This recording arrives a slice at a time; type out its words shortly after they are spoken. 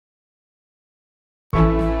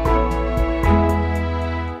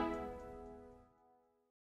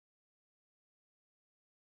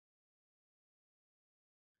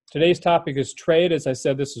Today's topic is trade. As I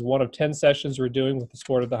said, this is one of 10 sessions we're doing with the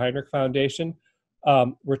support of the Heinrich Foundation.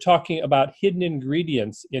 We're talking about hidden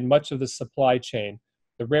ingredients in much of the supply chain,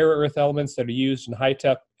 the rare earth elements that are used in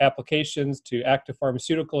high-tech applications, to active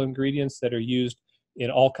pharmaceutical ingredients that are used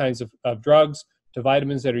in all kinds of drugs, to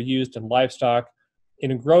vitamins that are used in livestock.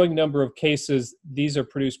 In a growing number of cases, these are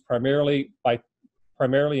produced primarily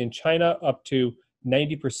in China, up to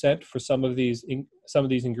 90% for some of these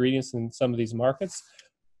ingredients in some of these markets.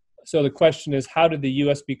 So the question is, how did the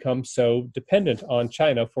U.S. become so dependent on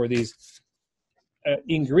China for these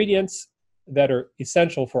ingredients that are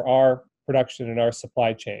essential for our production and our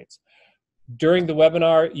supply chains? During the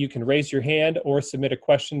webinar, you can raise your hand or submit a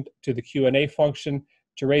question to the Q&A function.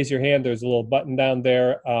 To raise your hand, there's a little button down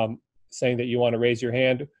there saying that you want to raise your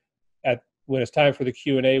hand. When it's time for the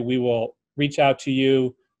Q&A, we will reach out to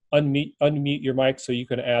you, unmute your mic so you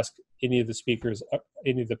can ask any of the speakers,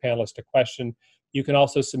 any of the panelists a question. You can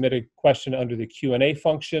also submit a question under the Q&A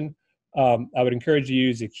function. I would encourage you to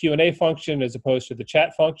use the Q&A function as opposed to the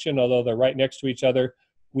chat function, although they're right next to each other.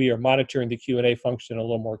 We are monitoring the Q&A function a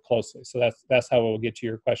little more closely. So that's how we'll get to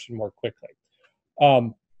your question more quickly.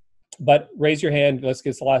 But raise your hand. Let's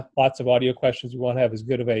get lots of audio questions. We want to have as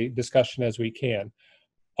good of a discussion as we can.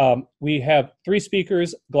 We have three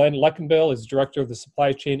speakers. Glenn Luckenbill is director of the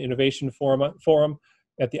Supply Chain Innovation Forum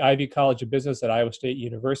at the Ivy College of Business at Iowa State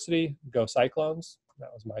University. Go Cyclones. That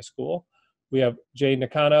was my school. We have Jay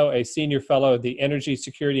Nakano, a senior fellow at the Energy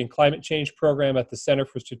Security and Climate Change Program at the Center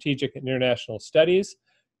for Strategic and International Studies.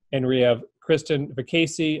 And we have Kristen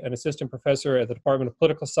Vicasi, an assistant professor at the Department of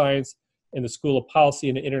Political Science in the School of Policy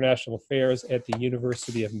and International Affairs at the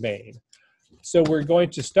University of Maine. So we're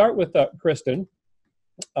going to start with Kristen,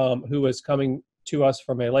 who is coming to us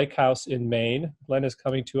from a lake house in Maine. Glenn is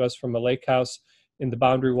coming to us from a lake house in the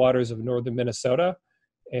boundary waters of northern Minnesota.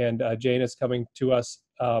 And Jane is coming to us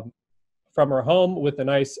from her home with a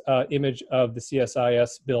nice image of the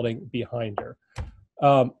CSIS building behind her.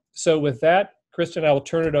 So with that, Kristen, I will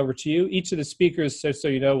turn it over to you. Each of the speakers, so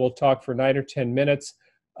you know, will talk for 9 or 10 minutes.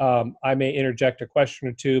 I may interject a question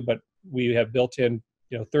or two, but we have built in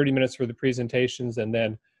 30 minutes for the presentations and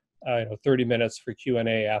then 30 minutes for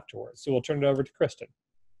Q&A afterwards. So we'll turn it over to Kristen.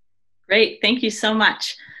 Great, thank you so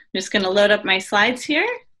much. I'm just going to load up my slides here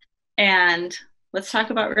and let's talk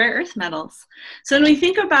about rare earth metals. So when we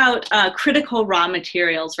think about critical raw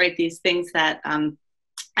materials, right, these things that,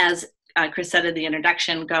 as Chris said in the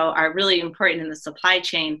introduction, are really important in the supply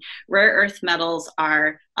chain, rare earth metals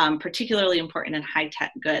are particularly important in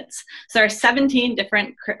high-tech goods. So there are 17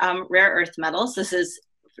 different rare earth metals. This is,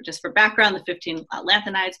 just for background, the 15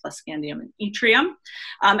 lanthanides plus scandium and yttrium.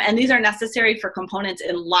 And these are necessary for components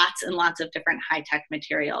in lots and lots of different high-tech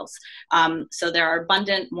materials. So there are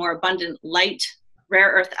more abundant light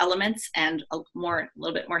rare earth elements and a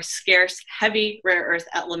little bit more scarce, heavy rare earth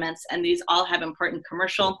elements. And these all have important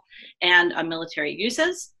commercial and military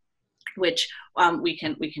uses, which we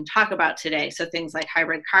can talk about today. So things like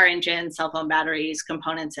hybrid car engines, cell phone batteries,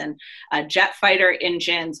 components in jet fighter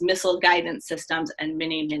engines, missile guidance systems, and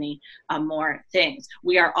many, many more things.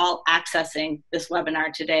 We are all accessing this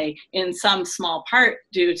webinar today in some small part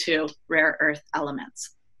due to rare earth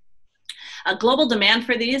elements. Global demand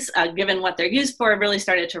for these, given what they're used for, really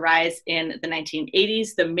started to rise in the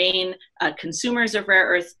 1980s. The main consumers of rare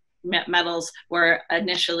earth metals were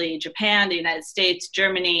initially Japan, the United States,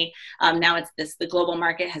 Germany. Now the global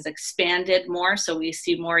market has expanded more, so we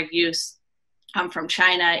see more use from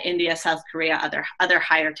China, India, South Korea, other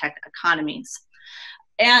higher tech economies.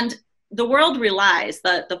 And the world relies,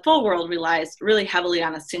 the full world relies really heavily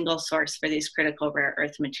on a single source for these critical rare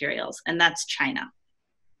earth materials, and that's China.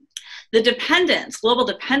 The global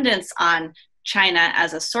dependence on China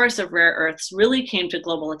as a source of rare earths really came to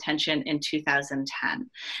global attention in 2010.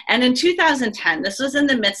 And in 2010, this was in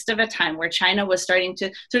the midst of a time where China was starting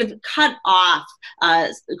to sort of cut off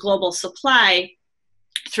global supply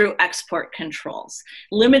through export controls,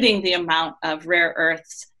 limiting the amount of rare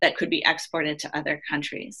earths that could be exported to other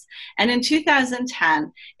countries. And in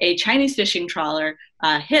 2010, a Chinese fishing trawler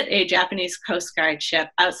hit a Japanese Coast Guard ship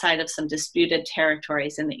outside of some disputed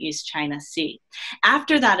territories in the East China Sea.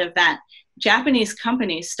 After that event, Japanese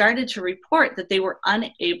companies started to report that they were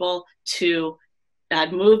unable to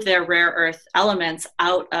move their rare earth elements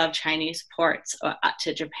out of Chinese ports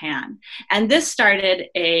to Japan. And this started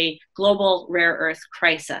a global rare earth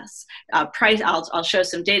crisis. I'll show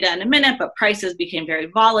some data in a minute, but prices became very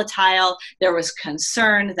volatile. There was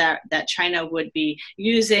concern that China would be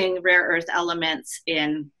using rare earth elements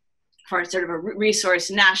for sort of a resource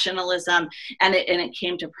nationalism, and it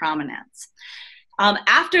came to prominence.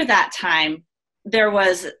 After that time, there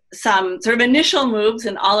was some sort of initial moves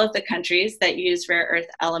in all of the countries that use rare earth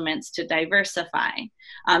elements to diversify.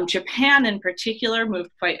 Japan in particular moved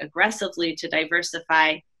quite aggressively to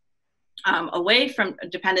diversify away from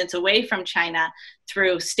dependence away from China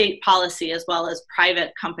through state policy as well as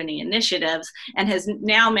private company initiatives, and has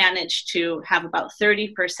now managed to have about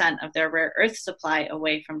 30% of their rare earth supply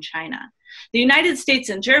away from China. The United States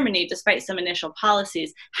and Germany, despite some initial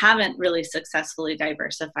policies, haven't really successfully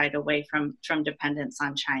diversified away from dependence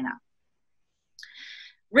on China.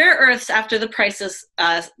 Rare earths, after the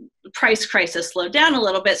price crisis slowed down a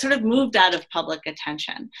little bit, sort of moved out of public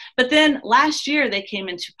attention. But then last year, they came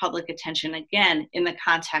into public attention again in the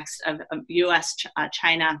context of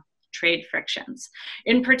US-China trade frictions.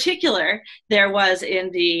 In particular, there was in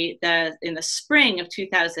the spring of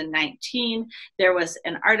 2019, there was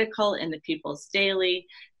an article in the People's Daily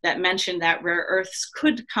that mentioned that rare earths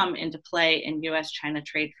could come into play in US-China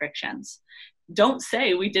trade frictions. Don't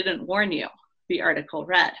say we didn't warn you, the article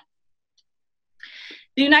read.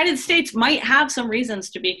 The United States might have some reasons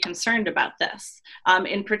to be concerned about this.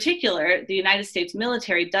 In particular, the United States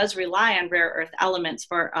military does rely on rare earth elements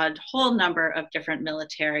for a whole number of different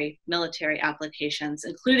military applications,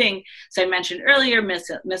 including, as I mentioned earlier,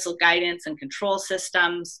 missile guidance and control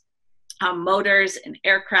systems, motors in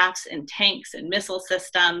aircrafts and tanks and missile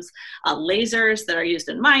systems, lasers that are used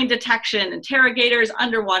in mine detection, interrogators,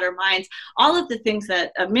 underwater mines, all of the things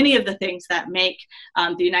that, many of the things that make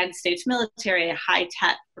the United States military a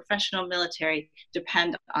high-tech professional military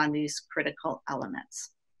depend on these critical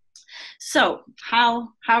elements. So how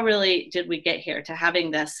really did we get here to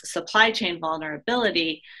having this supply chain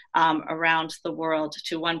vulnerability around the world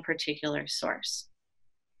to one particular source?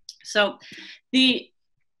 So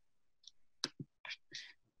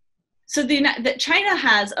China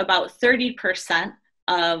has about 30%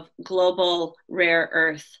 of global rare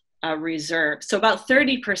earth reserves. So about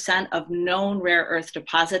 30% of known rare earth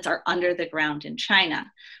deposits are under the ground in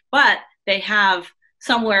China. But they have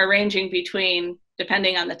somewhere ranging between,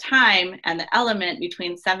 depending on the time and the element,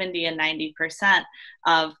 between 70 and 90%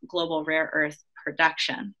 of global rare earth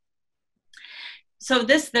production. So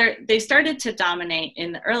they started to dominate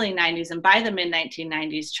in the early 90s, and by the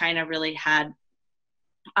mid-1990s, China really had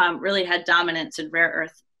dominance in rare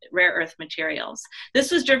earth materials.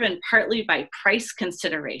 This was driven partly by price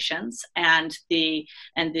considerations and the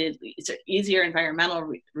easier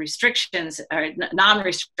environmental restrictions or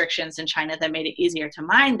non-restrictions in China that made it easier to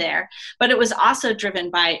mine there. But it was also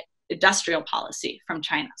driven by industrial policy from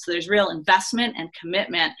China. So there's real investment and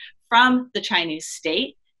commitment from the Chinese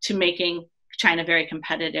state to making China very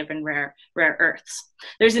competitive in rare earths.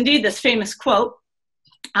 There's indeed this famous quote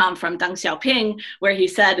from Deng Xiaoping, where he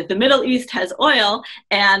said, "The Middle East has oil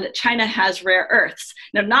and China has rare earths."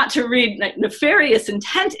 Now, not to read nefarious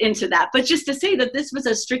intent into that, but just to say that this was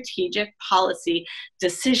a strategic policy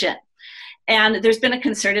decision. And there's been a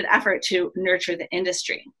concerted effort to nurture the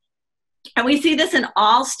industry. And we see this in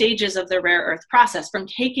all stages of the rare earth process, from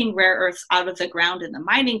taking rare earths out of the ground in the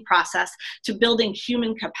mining process to building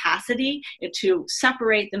human capacity to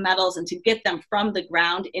separate the metals and to get them from the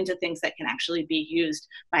ground into things that can actually be used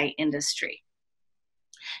by industry.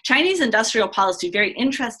 Chinese industrial policy very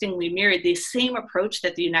interestingly mirrored the same approach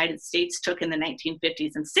that the United States took in the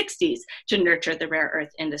 1950s and 60s to nurture the rare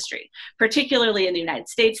earth industry. Particularly in the United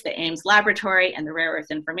States, the Ames Laboratory and the Rare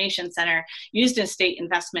Earth Information Center used a state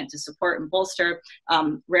investment to support and bolster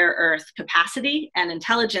rare earth capacity and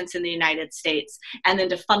intelligence in the United States, and then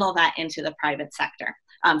to funnel that into the private sector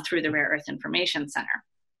through the Rare Earth Information Center.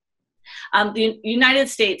 The United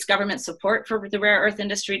States government support for the rare earth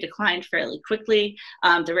industry declined fairly quickly.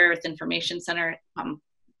 The Rare Earth Information Center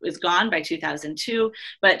was gone by 2002,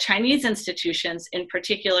 but Chinese institutions, in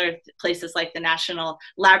particular places like the National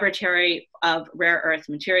Laboratory of Rare Earth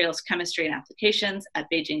Materials, Chemistry and Applications at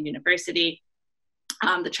Beijing University,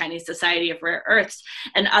 the Chinese Society of Rare Earths,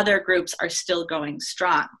 and other groups are still going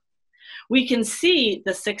strong. We can see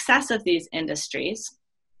the success of these industries.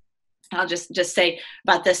 I'll just say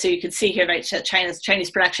about this so you can see here, right?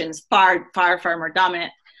 Chinese production is far more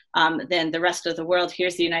dominant than the rest of the world.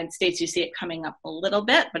 Here's the United States. You see it coming up a little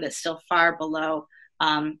bit, but it's still far below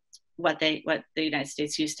what the United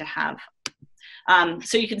States used to have.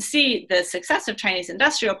 So you can see the success of Chinese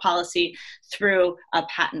industrial policy through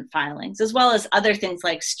patent filings, as well as other things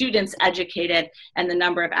like students educated and the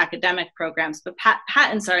number of academic programs. But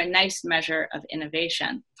patents are a nice measure of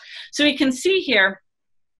innovation. So we can see here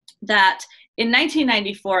that in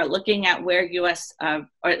 1994, looking at where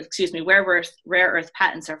where rare earth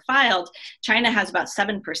patents are filed, China has about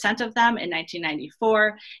 7% of them in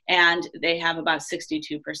 1994, and they have about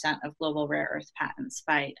 62% of global rare earth patents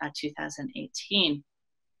by 2018.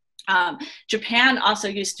 Japan also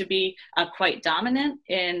used to be quite dominant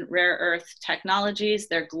in rare earth technologies.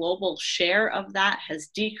 Their global share of that has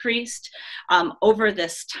decreased. Over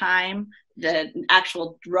this time, the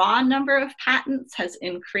actual raw number of patents has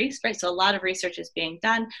increased, right? So a lot of research is being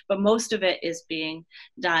done, but most of it is being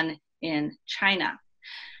done in China.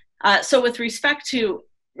 So with respect to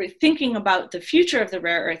thinking about the future of the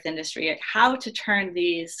rare earth industry, how to turn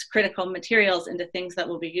these critical materials into things that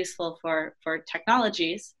will be useful for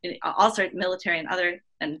technologies, also military and other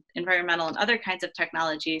and environmental and other kinds of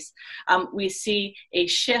technologies, we see a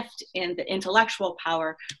shift in the intellectual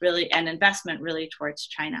power really and investment really towards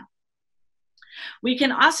China. We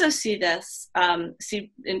can also see this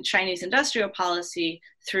in Chinese industrial policy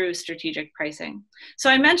through strategic pricing. So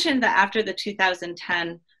I mentioned that after the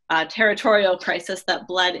 2010 territorial crisis that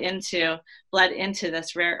bled into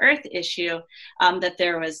this rare earth issue, that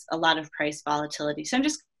there was a lot of price volatility. So I'm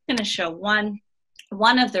just going to show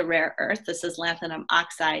one of the rare earth. This is lanthanum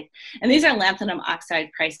oxide, and these are lanthanum oxide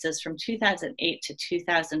prices from 2008 to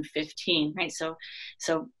 2015, right?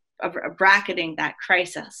 So bracketing that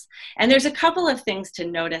crisis. And there's a couple of things to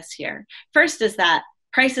notice here. First is that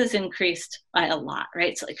prices increased by a lot,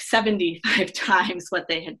 right? So like 75 times what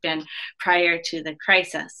they had been prior to the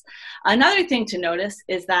crisis. Another thing to notice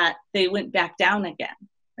is that they went back down again,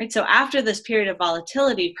 right? So after this period of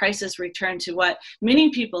volatility, prices returned to what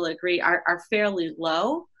many people agree are fairly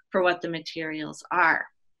low for what the materials are.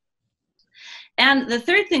 And the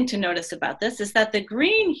third thing to notice about this is that the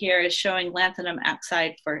green here is showing lanthanum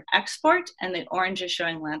oxide for export, and the orange is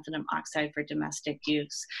showing lanthanum oxide for domestic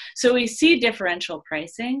use. So we see differential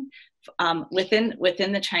pricing within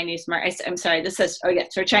the Chinese market. I'm sorry, this says, oh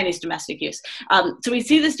yes, for Chinese domestic use. So we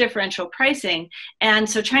see this differential pricing, and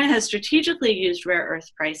so China has strategically used rare earth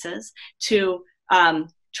prices to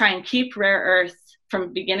try and keep rare earth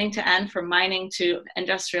from beginning to end, from mining to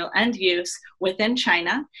industrial end use within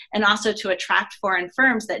China, and also to attract foreign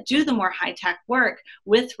firms that do the more high-tech work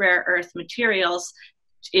with rare earth materials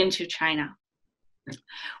into China.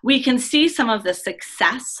 We can see some of the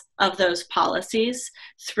success of those policies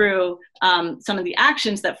through some of the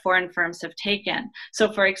actions that foreign firms have taken.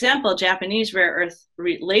 So for example, Japanese rare earth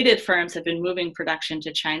related firms have been moving production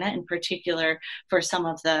to China, in particular for some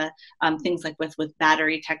of the things like with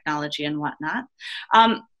battery technology and whatnot.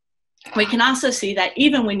 We can also see that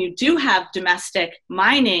even when you do have domestic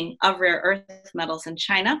mining of rare earth metals in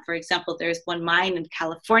China, for example, there's one mine in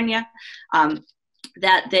California,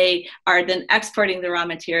 that they are then exporting the raw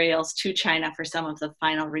materials to China for some of the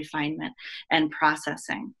final refinement and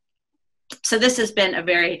processing. So this has been a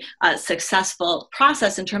very successful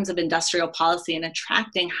process in terms of industrial policy and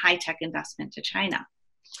attracting high-tech investment to China.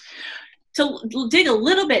 To dig a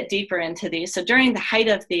little bit deeper into these, so during the height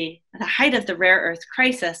of the rare earth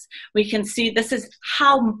crisis, we can see this is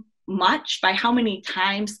how much, by how many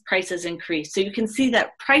times prices increased. So you can see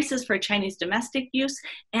that prices for Chinese domestic use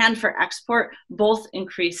and for export both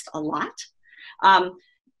increased a lot,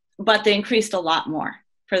 but they increased a lot more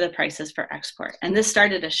for the prices for export. And this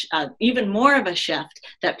started even more of a shift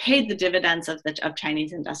that paid the dividends of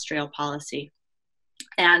Chinese industrial policy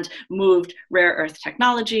and moved rare earth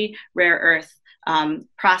technology, rare earth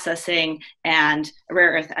processing, and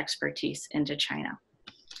rare earth expertise into China.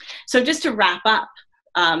 So just to wrap up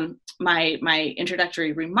my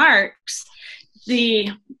introductory remarks,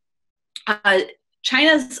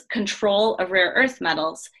 China's control of rare earth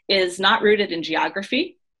metals is not rooted in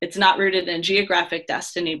geography. It's not rooted in geographic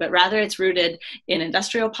destiny, but rather it's rooted in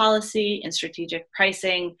industrial policy, in strategic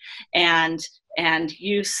pricing, and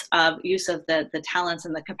use of the talents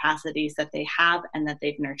and the capacities that they have and that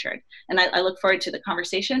they've nurtured. And I look forward to the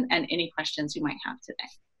conversation and any questions you might have today.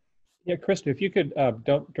 Yeah, Kristen, if you could,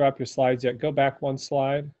 don't drop your slides yet. Go back one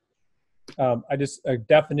slide. A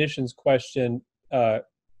definitions question.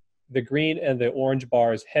 The green and the orange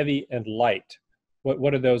bars, heavy and light.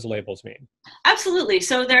 What do those labels mean? Absolutely.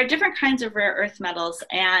 So there are different kinds of rare earth metals,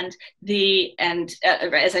 and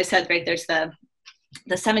as I said, right, there's the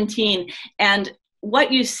 17, and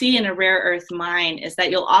what you see in a rare earth mine is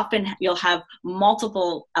that you'll have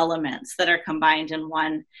multiple elements that are combined in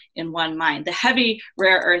one mine. The heavy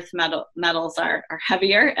rare earth metals are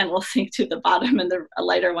heavier and will sink to the bottom, and the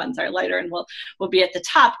lighter ones are lighter and will be at the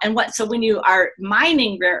top. And so when you are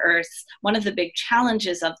mining rare earths, one of the big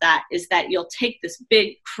challenges of that is that you'll take this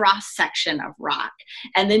big cross section of rock,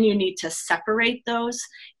 and then you need to separate those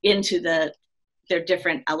into the they're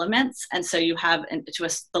different elements. And so you have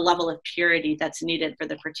the level of purity that's needed for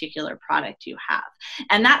the particular product you have.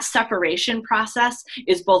 And that separation process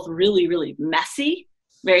is both really, really messy,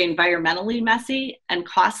 very environmentally messy and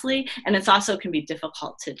costly, and it's also can be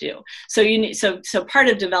difficult to do. So you need, so part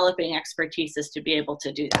of developing expertise is to be able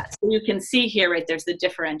to do that. So you can see here, right, there's the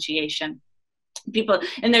differentiation.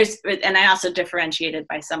 And I also differentiated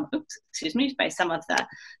by some, by some of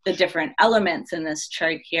the different elements in this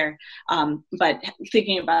chart here. But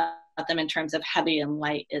thinking about them in terms of heavy and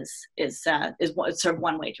light is sort of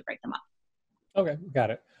one way to break them up. Okay, got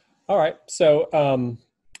it. All right, so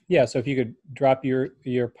yeah, so if you could drop your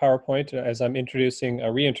PowerPoint as I'm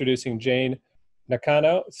reintroducing Jane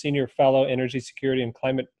Nakano, Senior Fellow, Energy Security and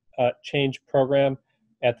Climate Change Program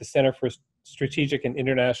at the Center for Strategic and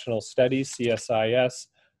International Studies, CSIS.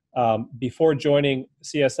 Before joining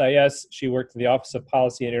CSIS, she worked in the Office of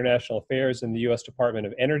Policy and International Affairs in the U.S. Department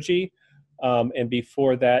of Energy. And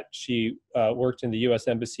before that, she worked in the U.S.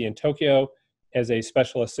 Embassy in Tokyo as a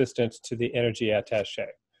special assistant to the energy attaché.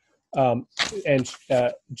 And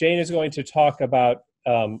Jane is going to talk about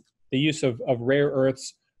the use of rare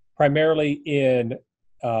earths primarily in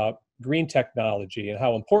green technology and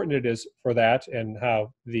how important it is for that, and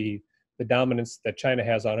how the dominance that China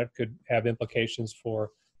has on it could have implications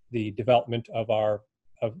for the development of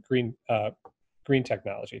green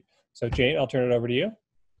technology. So Jane, I'll turn it over to you.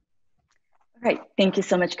 All right, thank you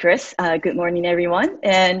so much, Chris. Good morning, everyone.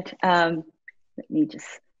 And let me just,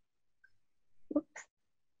 whoops.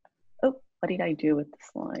 Oh, what did I do with the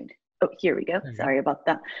slide? Oh, here we go. Sorry about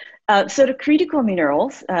that. So the critical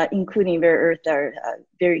minerals, including rare earth, are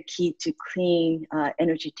very key to clean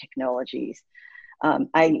energy technologies.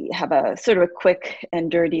 I have a sort of a quick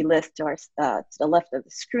and dirty list to the left of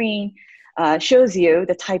the screen. Shows you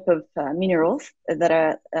the type of minerals that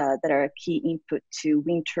are a key input to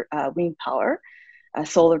wind power,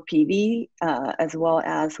 solar PV, as well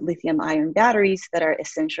as lithium-ion batteries that are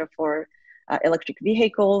essential for electric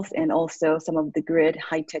vehicles, and also some of the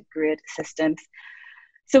high-tech grid systems.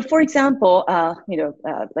 So, for example,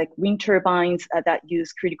 like wind turbines that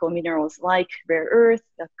use critical minerals like rare earth,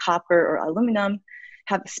 copper, or aluminum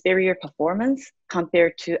have superior performance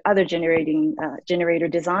compared to other generator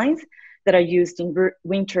designs that are used in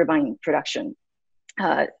wind turbine production.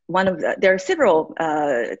 There are several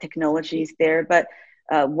technologies there, but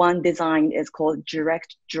one design is called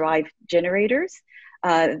direct drive generators.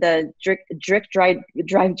 The direct drive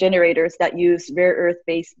generators that use rare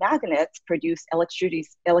earth-based magnets produce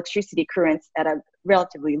electricity currents at a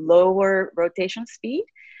relatively lower rotation speed.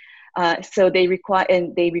 So they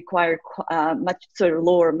require much sort of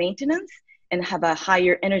lower maintenance and have a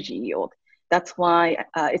higher energy yield. That's why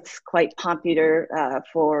it's quite popular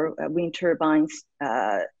for wind turbines,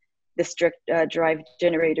 direct drive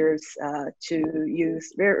generators to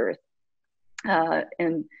use rare earth.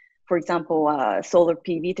 And for example, solar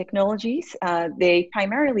PV technologies, they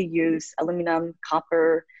primarily use aluminum,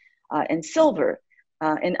 copper, and silver.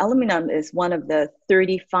 And aluminum is one of the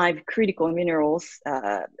 35 critical minerals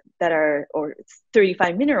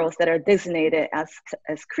 35 minerals that are designated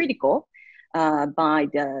as critical by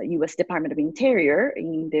the U.S. Department of Interior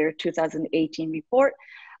in their 2018 report.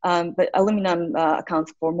 But aluminum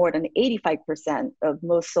accounts for more than 85% of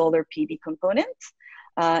most solar PV components,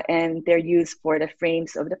 and they're used for the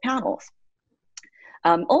frames of the panels.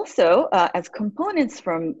 Also, as components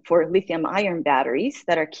for lithium-ion batteries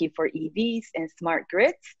that are key for EVs and smart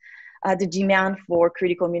grids, the demand for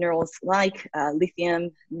critical minerals like lithium,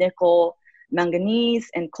 nickel, manganese,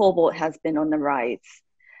 and cobalt has been on the rise.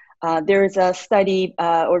 There is a study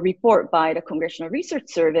or report by the Congressional Research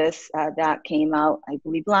Service that came out, I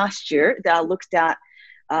believe, last year that looked at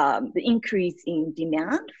the increase in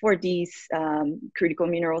demand for these critical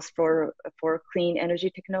minerals for clean energy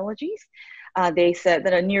technologies. They said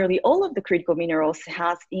that nearly all of the critical minerals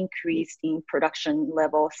has increased in production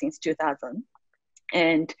level since 2000.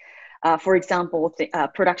 And for example,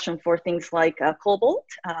 production for things like cobalt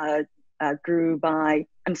grew by,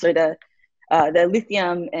 the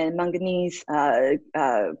lithium and manganese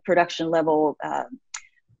production level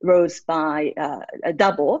rose by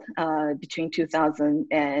doubled between 2000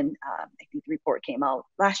 and I think the report came out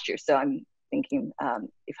last year. So I'm thinking,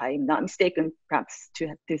 if I'm not mistaken, perhaps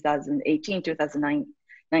 2018,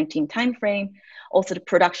 2019 timeframe. Also, the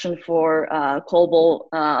production for cobalt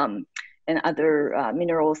and other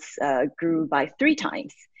minerals grew by 3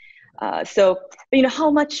 times. So, how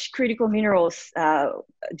much critical minerals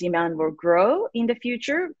demand will grow in the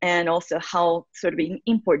future, and also how sort of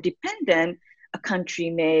import dependent a country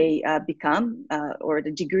may become, or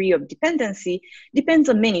the degree of dependency depends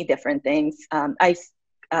on many different things.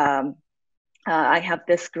 I have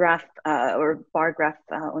this graph or bar graph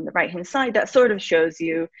on the right-hand side that sort of shows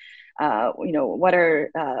you, what are,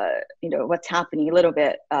 what's happening a little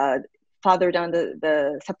bit farther down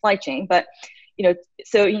the supply chain. But,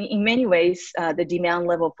 so in many ways, the demand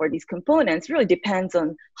level for these components really depends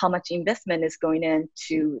on how much investment is going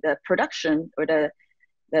into the production or the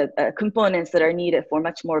components that are needed for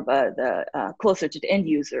much more of the closer to the end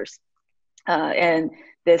users. And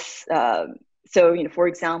this, so, for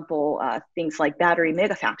example, things like battery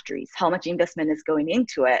mega factories, how much investment is going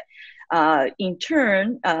into it. In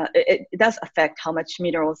turn, it does affect how much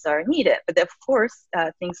minerals are needed. But of course,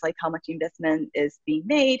 things like how much investment is being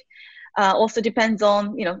made also depends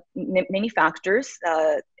on, many factors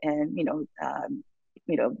and,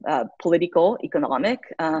 political, economic,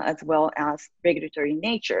 as well as regulatory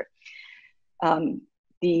nature.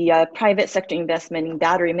 The private sector investment in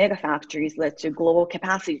battery mega factories led to global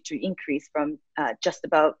capacity to increase from just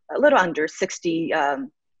about a little under 60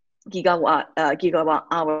 gigawatt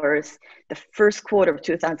hours the first quarter of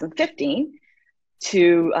 2015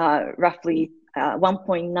 to roughly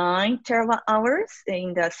 1.9 terawatt hours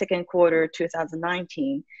in the second quarter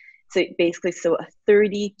 2019. So basically, a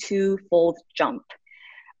 32-fold jump.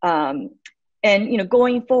 And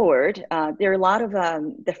going forward, there are a lot of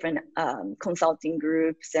different consulting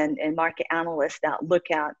groups and market analysts that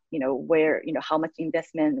look at where how much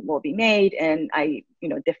investment will be made, and I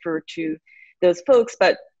defer to those folks.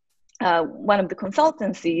 But one of the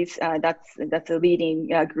consultancies that's a leading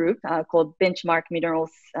group called Benchmark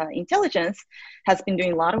Minerals Intelligence has been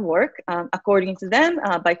doing a lot of work. According to them,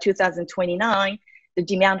 by 2029, the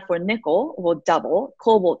demand for nickel will double,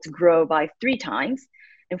 cobalt to grow by 3 times,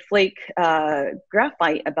 and flake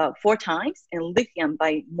graphite about 4 times, and lithium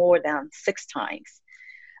by more than 6 times.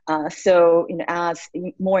 So, as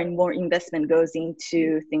more and more investment goes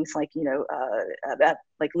into things like,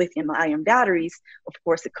 like lithium-ion batteries, of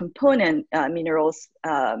course, the component minerals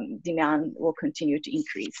demand will continue to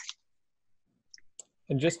increase.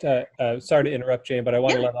 And just sorry to interrupt, Jane, but I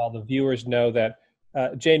want to let all the viewers know that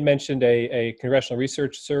Jane mentioned a Congressional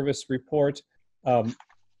Research Service report.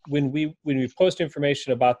 When we post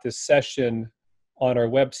information about this session on our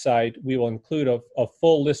website, we will include a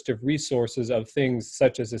full list of resources of things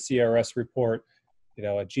such as a CRS report, a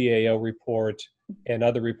GAO report, and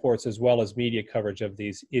other reports, as well as media coverage of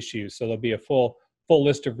these issues. So there'll be a full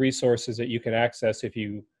list of resources that you can access if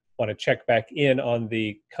you want to check back in on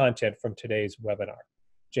the content from today's webinar.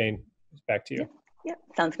 Jane, back to you. Yeah,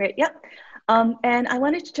 sounds great. Yeah. And I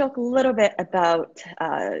wanted to talk a little bit about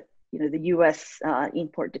the U.S.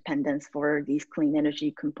 import dependence for these clean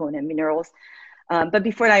energy component minerals. But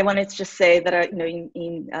before that, I wanted to just say that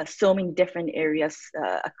in so many different areas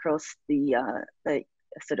across the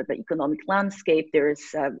sort of economic landscape, there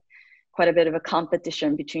is quite a bit of a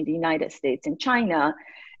competition between the United States and China,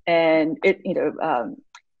 and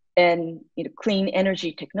clean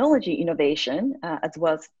energy technology innovation as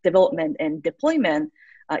well as development and deployment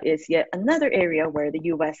is yet another area where the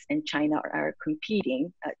U.S. and China are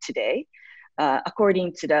competing today.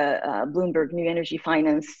 According to the Bloomberg New Energy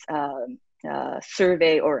Finance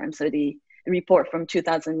survey, the report from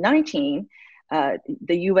 2019,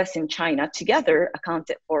 the U.S. and China together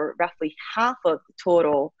accounted for roughly half of the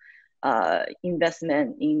total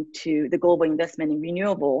investment into the global investment in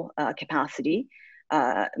renewable capacity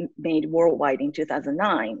made worldwide in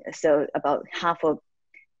 2009. So about half of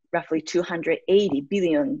roughly $280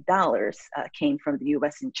 billion came from the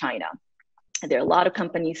US and China. There are a lot of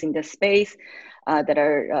companies in this space that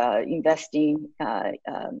are investing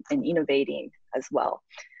and innovating as well.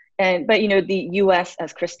 But the U.S.,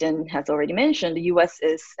 as Kristen has already mentioned, the U.S.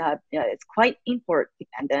 is it's quite import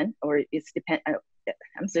dependent, or it's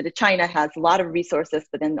so China has a lot of resources,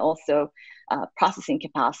 but then also processing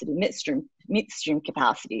capacity, midstream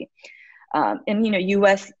capacity. And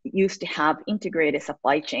U.S. used to have integrated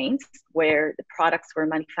supply chains where the products were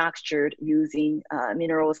manufactured using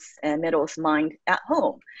minerals and metals mined at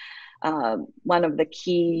home. One of the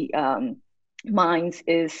key mines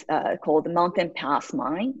is called the Mountain Pass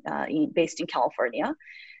mine, based in California.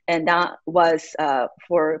 And that was,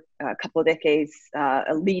 for a couple of decades,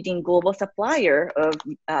 a leading global supplier of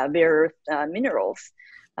rare earth minerals,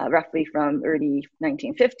 roughly from early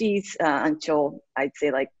 1950s until I'd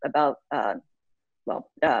say like about,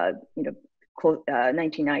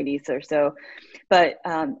 1990s or so. But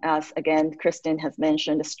as again, Kristen has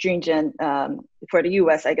mentioned, the stringent, for the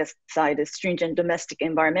US, I guess, side is stringent domestic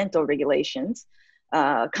environmental regulations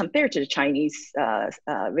compared to the Chinese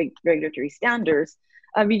regulatory standards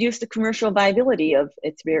reduced the commercial viability of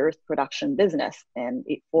its rare earth production business, and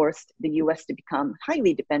it forced the US to become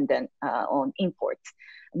highly dependent on imports,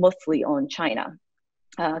 mostly on China.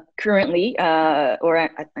 Currently, or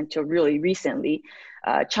until really recently,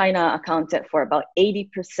 China accounted for about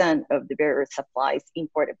 80% of the rare earth supplies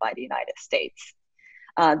imported by the United States.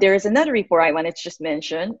 There is another report I wanted to just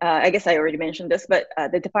mention. I guess I already mentioned this, but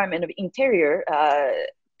the Department of Interior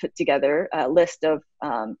put together a list of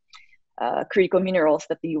critical minerals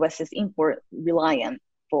that the US is import reliant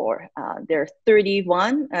for. There are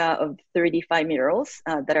 31 of 35 minerals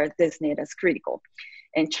that are designated as critical.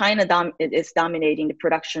 And China is dominating the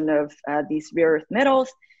production of these rare earth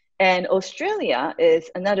metals. And Australia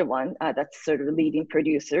is another one that's sort of a leading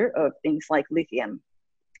producer of things like lithium.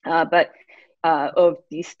 But of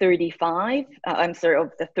these 35,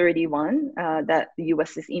 of the 31 that the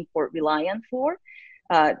US is import reliant for,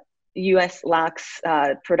 the US lacks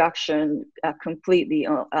production completely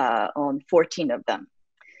on 14 of them.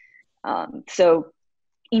 So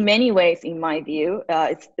in many ways, in my view,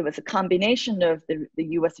 it was a combination of the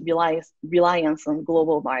US reliance on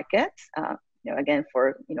global markets, again,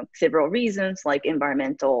 for several reasons like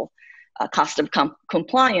environmental cost of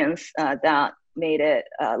compliance that made it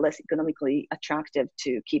less economically attractive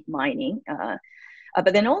to keep mining.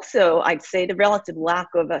 But then also, I'd say the relative lack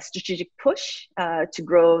of a strategic push to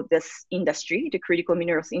grow this industry, the critical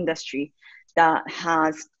minerals industry, that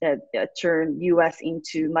has turned US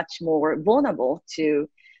into much more vulnerable to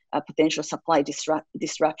potential supply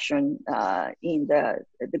disruption in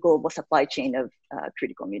the global supply chain of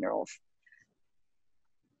critical minerals.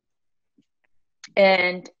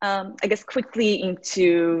 And I guess quickly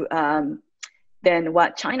into then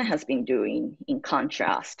what China has been doing in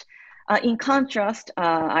contrast.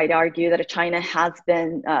 I'd argue that China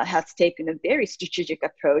has taken a very strategic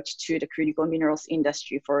approach to the critical minerals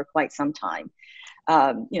industry for quite some time.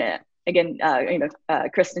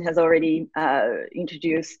 Kristen has already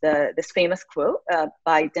introduced this famous quote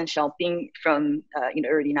by Deng Xiaoping from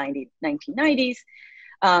early 1990s.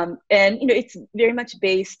 And it's very much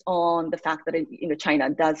based on the fact that China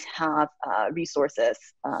does have resources,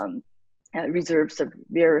 reserves of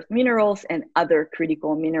rare earth minerals and other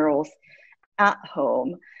critical minerals at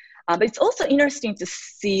home. But it's also interesting to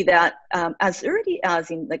see that as early as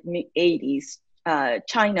in like mid-80s,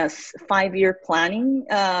 China's 5-year planning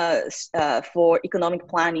for economic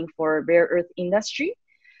planning for rare earth industry,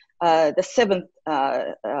 the 7th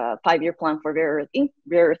 5-year plan for rare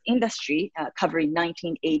earth industry, covering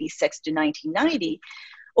 1986 to 1990,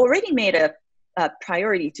 already made a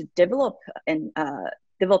priority to develop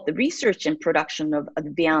the research and production of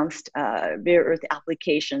advanced rare earth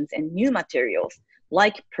applications and new materials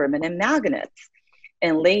like permanent magnets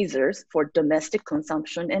and lasers for domestic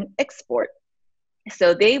consumption and export.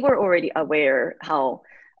 So they were already aware how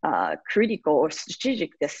critical or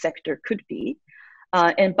strategic this sector could be.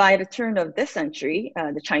 And by the turn of this century,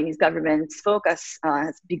 the Chinese government's focus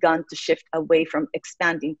has begun to shift away from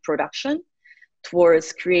expanding production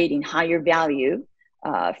towards creating higher value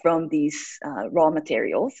from these raw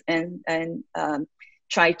materials and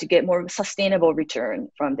try to get more sustainable return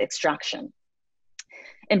from the extraction.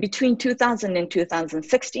 And between 2000 and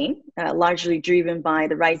 2016, largely driven by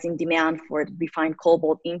the rising demand for refined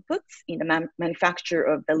cobalt inputs in the manufacture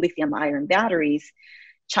of the lithium ion batteries,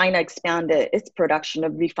 China expanded its production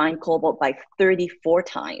of refined cobalt by 34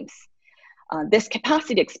 times. This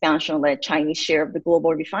capacity expansion led Chinese share of the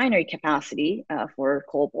global refinery capacity for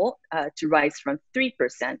cobalt to rise from 3%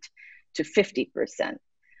 to 50%.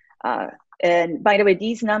 And by the way,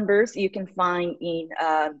 these numbers you can find in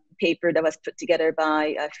a paper that was put together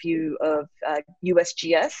by a few of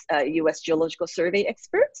USGS, US Geological Survey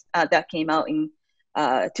experts that came out in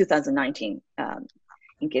 2019,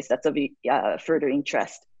 in case that's of further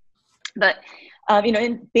interest. But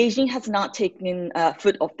Beijing has not taken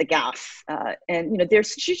foot off the gas, and their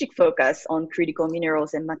strategic focus on critical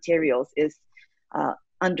minerals and materials is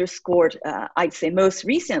underscored, I'd say most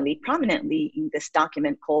recently, prominently in this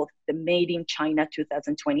document called the Made in China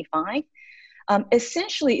 2025.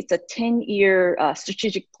 Essentially, it's a 10-year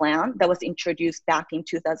strategic plan that was introduced back in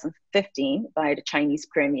 2015 by the Chinese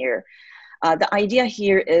premier. The idea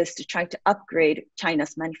here is to try to upgrade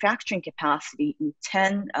China's manufacturing capacity in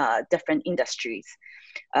 10 different industries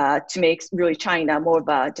to make really China more of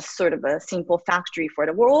a just sort of a simple factory for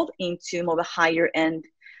the world into more of a higher end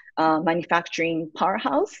manufacturing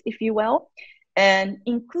powerhouse, if you will. And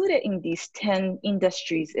included in these 10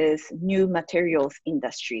 industries is new materials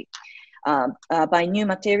industry. By new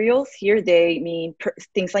materials, here they mean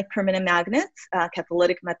things like permanent magnets,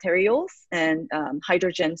 catalytic materials, and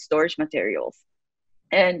hydrogen storage materials.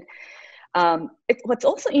 And What's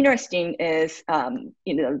also interesting is, some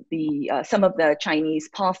of the Chinese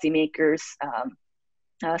policymakers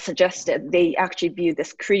suggested they actually view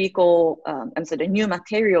this critical, the new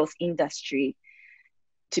materials industry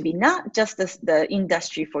to be not just the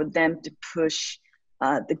industry for them to push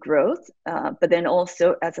the growth, but then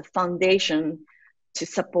also as a foundation to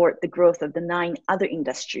support the growth of the 9 other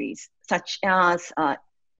industries, such as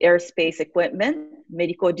aerospace equipment,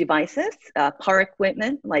 medical devices, power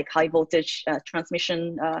equipment like high voltage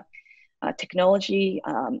transmission technology,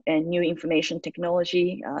 and new information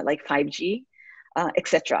technology like 5G,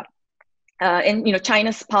 etc. And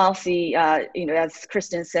China's policy, as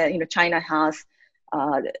Kristen said, China has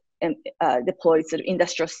deployed sort of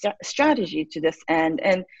industrial strategy to this end,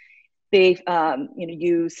 and they've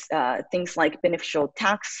use things like beneficial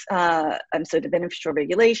tax, the beneficial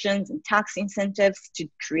regulations and tax incentives to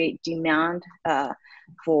create demand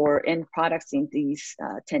for end products in these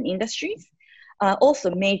 10 industries. Also,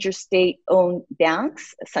 major state-owned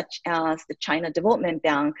banks, such as the China Development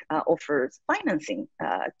Bank, offers financing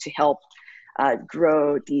to help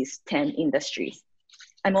grow these 10 industries.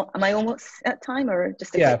 Am I almost at time, or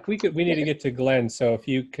just? We need to get to Glenn. So if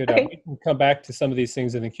you could, okay. We can come back to some of these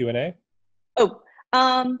things in the Q&A. Oh,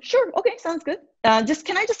 sure. Okay, sounds good.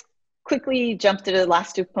 Can I just quickly jump to the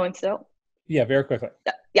last 2 points, though? Yeah, very quickly.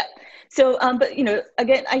 Yeah. So, but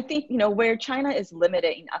again, I think where China is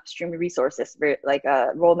limited in upstream resources, like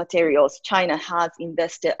raw materials, China has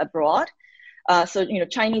invested abroad. So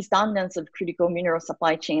Chinese dominance of critical mineral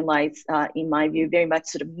supply chain lies, in my view, very much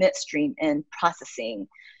sort of midstream and processing.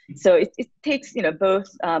 So it takes both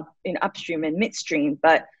upstream and midstream,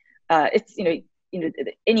 but it's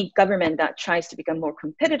any government that tries to become more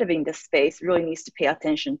competitive in this space really needs to pay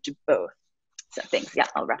attention to both. So thanks. Yeah,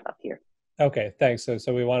 I'll wrap up here. Okay, thanks.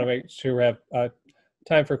 So we want to make sure we have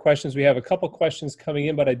time for questions. We have a couple questions coming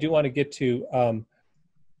in, but I do want to get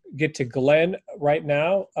to Glenn right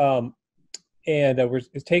now. And we're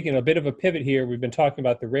taking a bit of a pivot here. We've been talking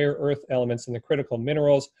about the rare earth elements and the critical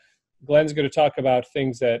minerals. Glenn's going to talk about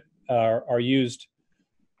things that are used,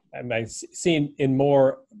 I've seen in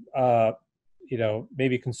more,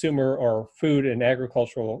 maybe consumer or food and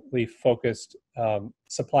agriculturally focused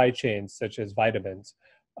supply chains, such as vitamins.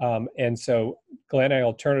 And so, Glenn,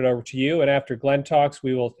 I'll turn it over to you. And after Glenn talks,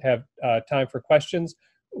 we will have time for questions.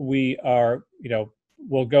 We are,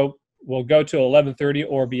 we'll go to 11:30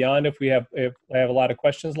 or beyond if I have a lot of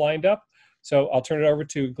questions lined up. So I'll turn it over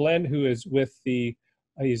to Glenn, who is with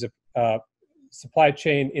he's a Supply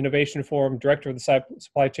Chain Innovation Forum, director of the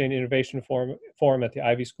Supply Chain Innovation Forum at the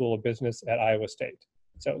Ivy School of Business at Iowa State.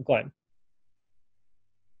 So, Glenn.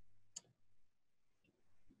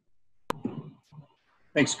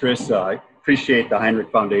 Thanks, Chris. I appreciate the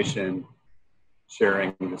Heinrich Foundation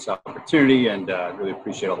sharing this opportunity, and really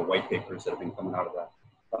appreciate all the white papers that have been coming out of the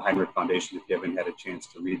Heinrich Foundation. If you haven't had a chance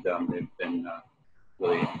to read them, they've been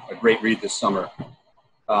really a great read this summer.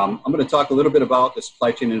 I'm going to talk a little bit about the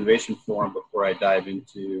Supply Chain Innovation Forum before I dive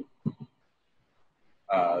into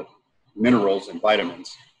minerals and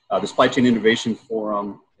vitamins. The Supply Chain Innovation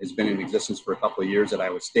Forum has been in existence for a couple of years at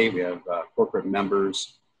Iowa State. We have corporate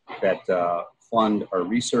members that fund our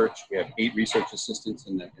research. We have 8 research assistants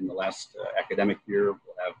in the last academic year.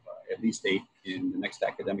 We'll have at least 8 in the next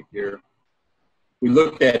academic year. We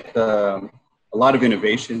looked at a lot of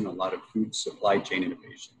innovation, a lot of food supply chain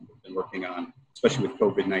innovation. We've been working on, especially with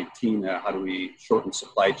COVID-19, how do we shorten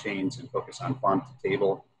supply chains and focus on farm to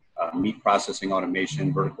table, meat processing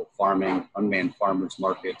automation, vertical farming, unmanned farmers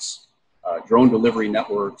markets, drone delivery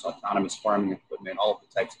networks, autonomous farming equipment, all of the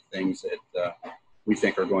types of things that we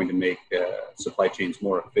think are going to make supply chains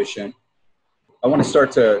more efficient. I want to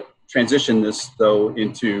start to transition this, though,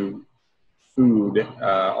 into food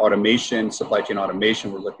automation, supply chain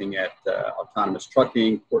automation. We're looking at autonomous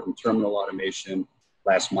trucking, port and terminal automation,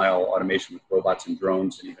 last mile automation with robots and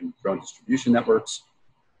drones, and even drone distribution networks.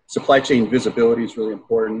 Supply chain visibility is really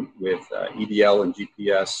important with EDL and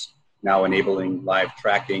GPS now enabling live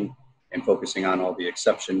tracking and focusing on all the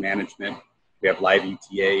exception management. We have live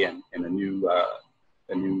ETA and a new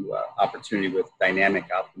opportunity with dynamic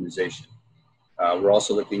optimization. We're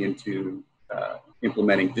also looking into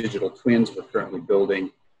implementing digital twins. We're currently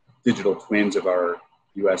building digital twins of our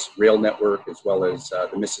U.S. rail network, as well as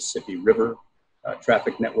the Mississippi River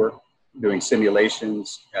traffic network, doing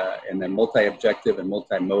simulations, and then multi-objective and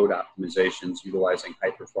multi-mode optimizations utilizing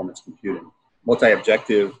high-performance computing.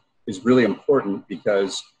 Multi-objective is really important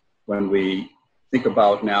because when we think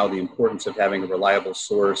about now the importance of having a reliable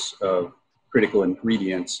source of critical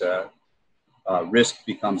ingredients, risk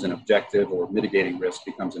becomes an objective, or mitigating risk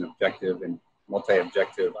becomes an objective, and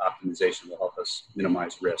multi-objective optimization will help us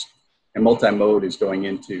minimize risk. And multi-mode is going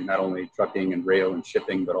into not only trucking and rail and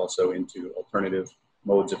shipping, but also into alternative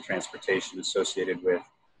modes of transportation associated with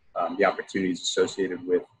the opportunities associated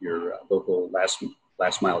with your local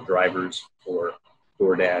last mile drivers for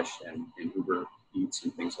DoorDash and Uber Eats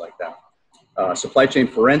and things like that. Supply chain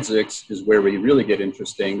forensics is where we really get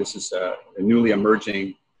interesting. This is a newly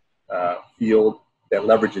emerging field that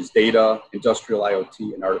leverages data, industrial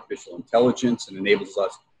IoT, and artificial intelligence, and enables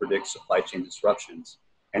us to predict supply chain disruptions.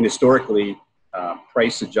 And historically,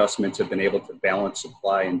 price adjustments have been able to balance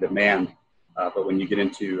supply and demand. But when you get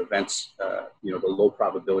into events, the low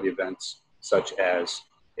probability events, such as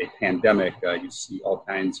a pandemic, you see all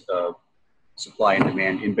kinds of supply and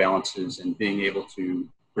demand imbalances, and being able to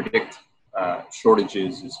predict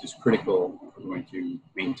shortages is critical if we're going to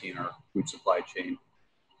maintain our food supply chain.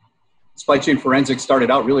 Supply chain forensics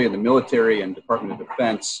started out really in the military and Department of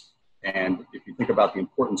Defense. And if you think about the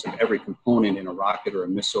importance of every component in a rocket or a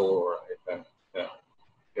missile or a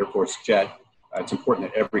Air Force jet, it's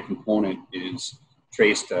important that every component is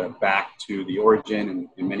traced back to the origin. And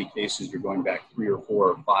in many cases, you're going back 3 or 4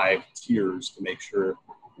 or 5 tiers to make sure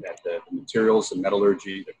that the materials, the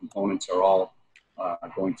metallurgy, the components are all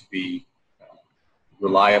going to be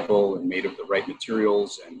reliable and made of the right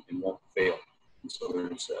materials and won't fail. And so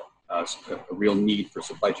there's a real need for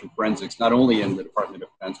supply chain forensics, not only in the Department of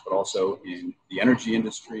Defense, but also in the energy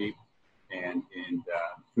industry and in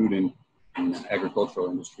food and agricultural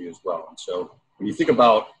industry as well. And so when you think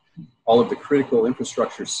about all of the critical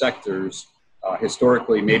infrastructure sectors,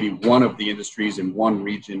 historically, maybe one of the industries in one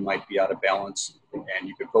region might be out of balance and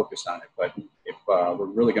you could focus on it. But if we're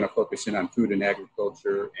really going to focus in on food and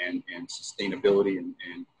agriculture and sustainability and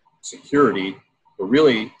security, we're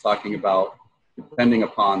really talking about depending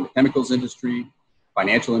upon the chemicals industry,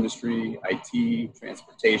 financial industry, IT,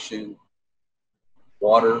 transportation,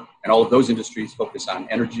 water, and all of those industries focus on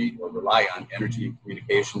energy or rely on energy,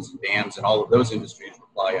 communications, and dams, and all of those industries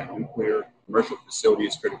rely on nuclear, commercial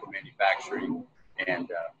facilities, critical manufacturing, and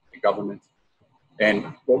the government. And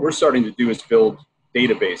what we're starting to do is build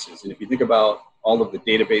databases. And if you think about all of the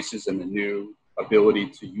databases and the new ability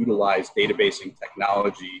to utilize databasing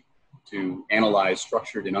technology to analyze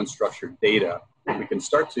structured and unstructured data, we can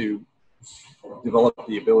start to develop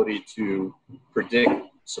the ability to predict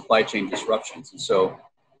supply chain disruptions. And so,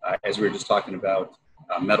 as we were just talking about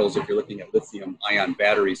metals, if you're looking at lithium-ion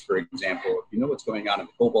batteries, for example, if you know what's going on in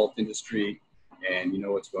the cobalt industry and you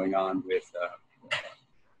know what's going on with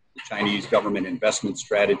the Chinese government investment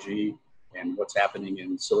strategy and what's happening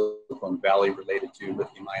in Silicon Valley related to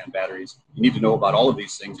lithium-ion batteries, you need to know about all of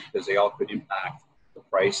these things because they all could impact the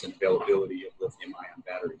price and availability of lithium-ion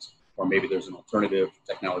batteries. Or maybe there's an alternative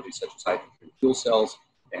technology such as hydrogen fuel cells,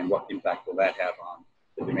 and what impact will that have on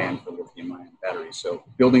the demand for lithium-ion batteries? So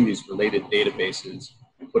building these related databases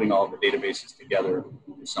and putting all the databases together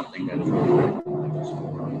is something that is really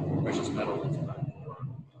critical for precious metals, or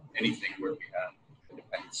anything where we have a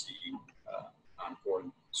dependency on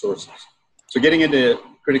foreign sources. So getting into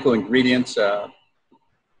critical ingredients,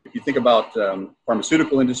 if you think about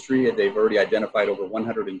pharmaceutical industry, they've already identified over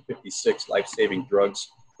 156 life-saving drugs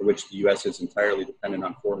for which the U.S. is entirely dependent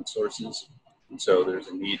on foreign sources. And so there's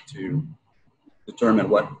a need to determine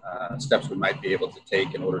what steps we might be able to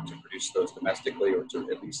take in order to produce those domestically, or to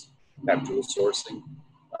at least have dual sourcing.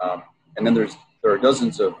 And then there are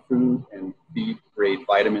dozens of food and feed grade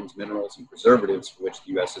vitamins, minerals, and preservatives for which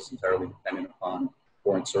the U.S. is entirely dependent upon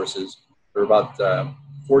foreign sources. There are about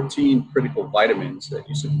 14 critical vitamins that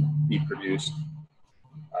used to be produced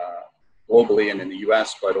globally and in the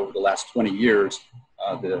U.S., but over the last 20 years,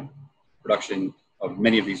 the production of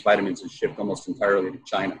many of these vitamins is shipped almost entirely to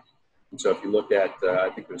China. And so if you look at, I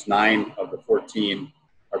think there's 9 of the 14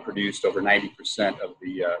 are produced, over 90% of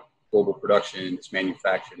the global production is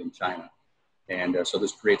manufactured in China. And so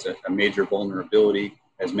this creates a major vulnerability,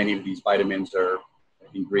 as many of these vitamins are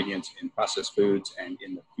ingredients in processed foods and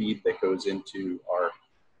in the feed that goes into our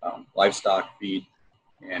livestock feed.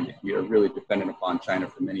 And we are really dependent upon China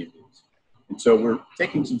for many of these. And so we're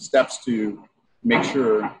taking some steps to make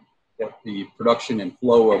sure that the production and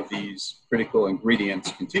flow of these critical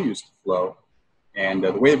ingredients continues to flow. And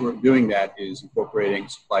the way we're doing that is incorporating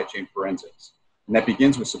supply chain forensics. And that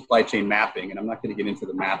begins with supply chain mapping. And I'm not going to get into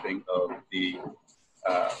the mapping of the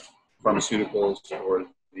pharmaceuticals or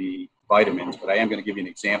the vitamins, but I am going to give you an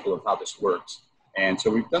example of how this works. And so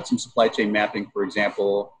we've done some supply chain mapping, for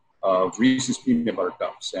example, of Reese's peanut butter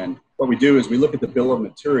cups. And what we do is we look at the bill of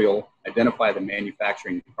material, identify the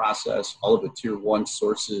manufacturing process, all of the tier 1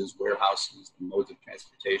 sources, warehouses, the modes of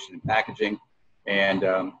transportation and packaging, and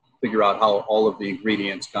figure out how all of the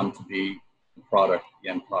ingredients come to be the product, the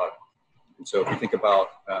end product. And so if you think about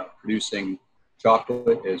producing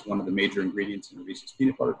chocolate as one of the major ingredients in a Reese's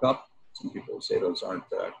peanut butter cup, some people say those aren't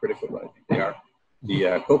critical, but I think they are.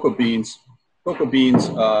 The cocoa beans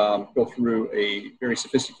go through a very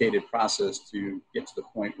sophisticated process to get to the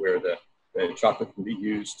point where the chocolate can be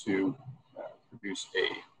used to produce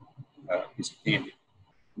a piece of candy.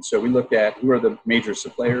 And so we looked at who are the major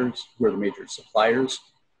suppliers,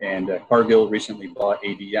 and Cargill recently bought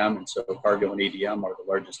ADM, and so Cargill and ADM are the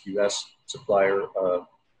largest U.S. supplier of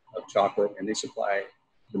chocolate, and they supply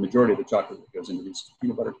the majority of the chocolate that goes into these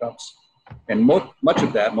peanut butter cups. And most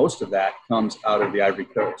of that comes out of the Ivory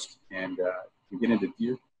Coast. And we get into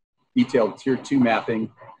detailed tier 2 mapping.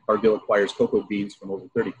 Cargill acquires cocoa beans from over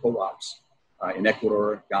 30 co-ops in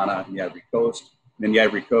Ecuador, Ghana, and the Ivory Coast. And in the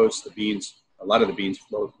Ivory Coast, a lot of the beans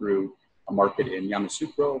flow through a market in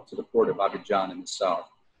Yamoussoukro to the port of Abidjan in the south.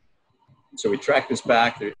 And so we track this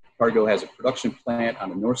back. Cargill has a production plant on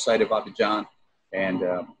the north side of Abidjan, and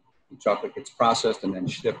the chocolate gets processed and then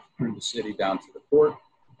shipped through the city down to the port.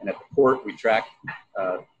 And at the port, we track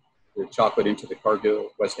the chocolate into the Cargill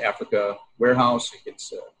West Africa warehouse. It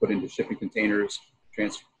gets put into shipping containers,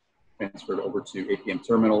 transferred over to APM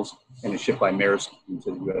terminals, and is shipped by Maersk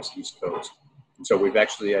into the U.S. East Coast. And so we've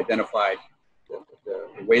actually identified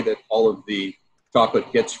the way that all of the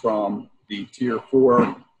chocolate gets from the tier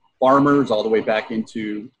 4 farmers all the way back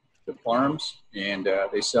into the farms, and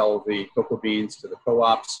they sell the cocoa beans to the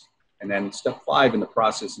co-ops. And then step 5 in the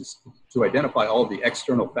process is to identify all of the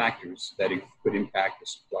external factors that could impact the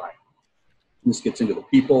supply. And this gets into the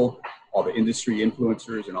people, all the industry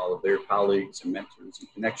influencers and all of their colleagues and mentors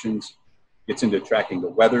and connections. Gets into tracking the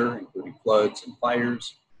weather, including floods and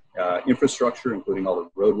fires, infrastructure, including all the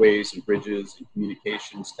roadways and bridges and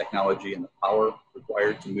communications, technology, and the power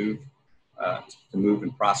required to move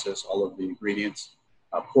and process all of the ingredients,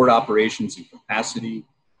 port operations and capacity,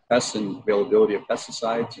 pests and availability of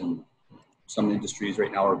pesticides. And some industries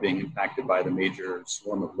right now are being impacted by the major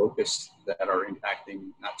swarm of locusts that are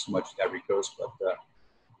impacting not so much the Ivory Coast, but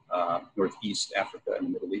Northeast Africa and the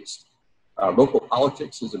Middle East. Local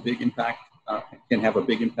politics is a big impact, can have a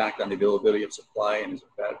big impact on the availability of supply. And as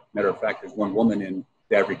a matter of fact, there's one woman in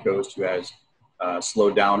the Ivory Coast who has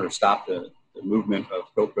slowed down or stopped the movement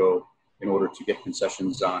of cocoa in order to get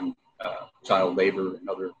concessions on child labor and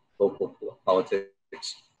other local politics.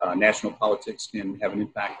 National politics can have an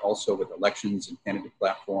impact also with elections and candidate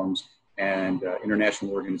platforms, and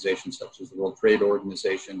international organizations such as the World Trade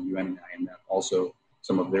Organization, UN, and IMF. Also,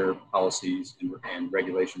 some of their policies and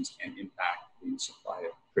regulations can impact the supply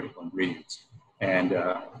of critical ingredients. And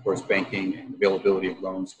of course, banking and availability of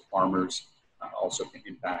loans to farmers also can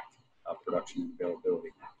impact production and availability.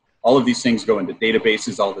 All of these things go into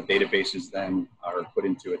databases. All the databases then are put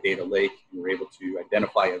into a data lake, and we're able to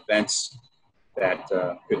identify events that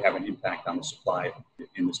could have an impact on the supply,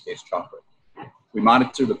 in this case, chocolate. We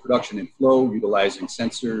monitor the production and flow utilizing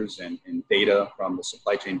sensors and data from the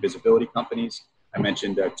supply chain visibility companies. I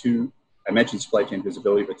mentioned supply chain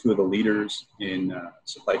visibility, but two of the leaders in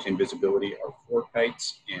supply chain visibility are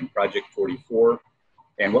Kites and Project 44.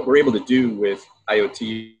 And what we're able to do with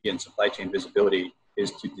IoT and supply chain visibility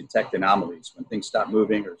is to detect anomalies. When things stop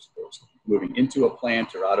moving or moving into a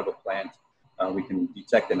plant or out of a plant, we can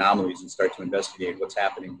detect anomalies and start to investigate what's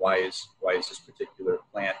happening. Why is this particular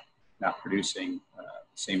plant not producing the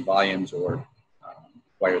same volumes, or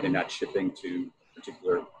why are they not shipping to a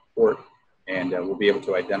particular port? And we'll be able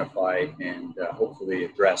to identify and hopefully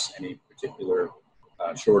address any particular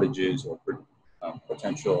shortages or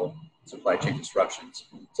potential supply chain disruptions.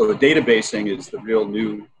 So the databasing is the real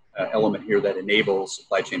new element here that enables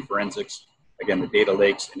supply chain forensics. Again, the data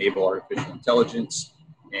lakes enable artificial intelligence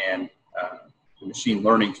and the machine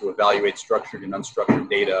learning to evaluate structured and unstructured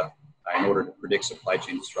data in order to predict supply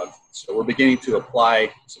chain disruptions. So we're beginning to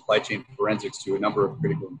apply supply chain forensics to a number of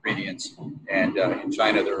critical ingredients. And in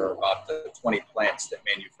China, there are about 20 plants that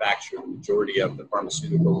manufacture the majority of the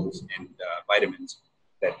pharmaceuticals and vitamins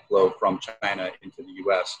that flow from China into the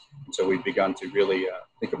US. And so we've begun to really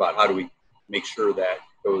think about how do we make sure that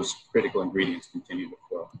those critical ingredients continue to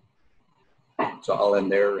flow. So I'll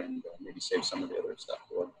end there and maybe save some of the other stuff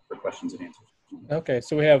for questions and answers. Okay,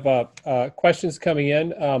 so we have questions coming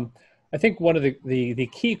in. I think one of the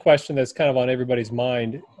key question that's kind of on everybody's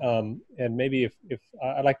mind, and maybe if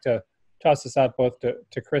I'd like to toss this out both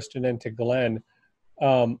to Kristen and to Glenn.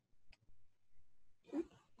 You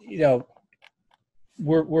know,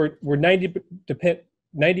 we're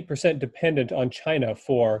 90% dependent on China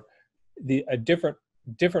for the different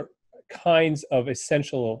kinds of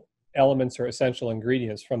essential elements or essential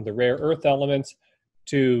ingredients, from the rare earth elements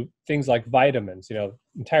to things like vitamins,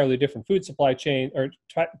 entirely different food supply chain or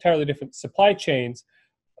entirely different supply chains,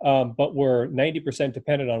 but we're 90%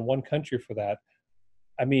 dependent on one country for that.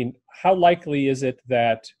 I mean, how likely is it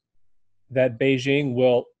that Beijing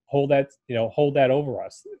will hold that over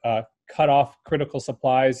us, cut off critical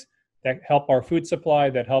supplies that help our food supply,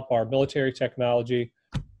 that help our military technology?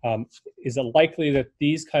 Is it likely that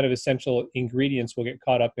these kind of essential ingredients will get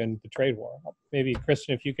caught up in the trade war? Maybe,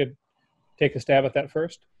 Kristen, if you could take a stab at that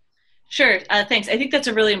first. Sure, thanks. I think that's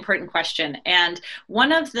a really important question. And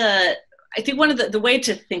one of the way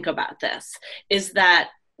to think about this is that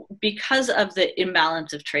because of the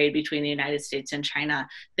imbalance of trade between the United States and China,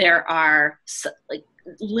 there are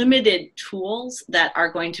limited tools that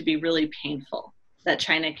are going to be really painful that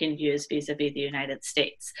China can use vis-a-vis the United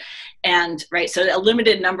States. And so a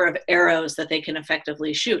limited number of arrows that they can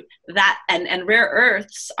effectively shoot. That and rare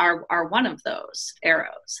earths are one of those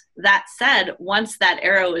arrows. That said, once that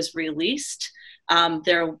arrow is released,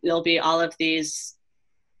 there'll be all of these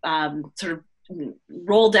sort of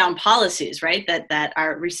roll down policies, right, that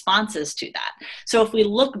are responses to that. So if we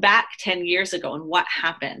look back 10 years ago and what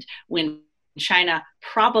happened when China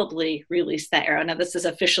probably released that arrow. Now this is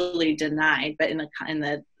officially denied, but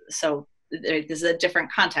this is a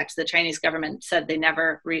different context. The Chinese government said they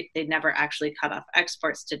never actually cut off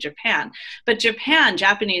exports to Japan. But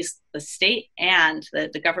Japanese, the state and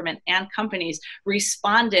the government and companies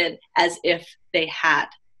responded as if they had.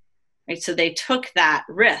 Right? So they took that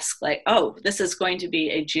risk, like, oh, this is going to be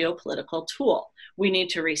a geopolitical tool. We need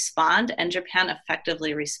to respond, and Japan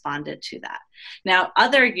effectively responded to that. Now,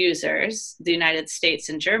 other users, the United States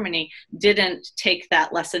and Germany, didn't take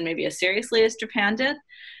that lesson maybe as seriously as Japan did.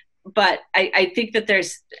 But I think that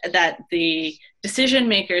the decision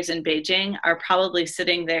makers in Beijing are probably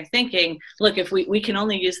sitting there thinking, look, if we can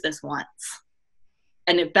only use this once,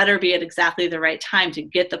 and it better be at exactly the right time to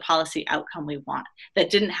get the policy outcome we want. That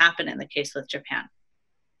didn't happen in the case with Japan.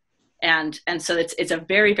 And so it's a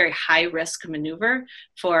very, very high risk maneuver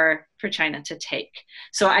for China to take.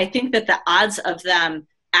 So I think that the odds of them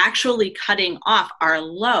actually cutting off are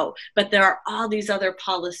low, but there are all these other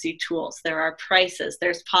policy tools. There are prices,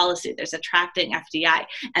 there's policy, there's attracting FDI.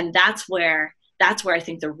 And that's where I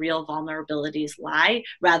think the real vulnerabilities lie,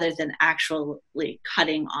 rather than actually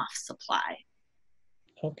cutting off supply.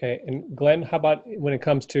 Okay, and Glenn, how about when it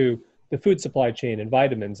comes to the food supply chain and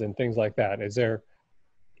vitamins and things like that? Is there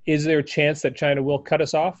a chance that China will cut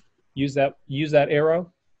us off? Use that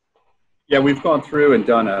arrow? Yeah, we've gone through and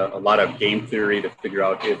done a lot of game theory to figure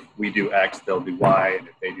out if we do X, they'll do Y, and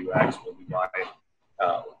if they do X, we'll do Y.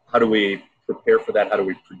 How do we prepare for that? How do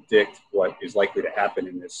we predict what is likely to happen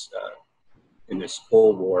in this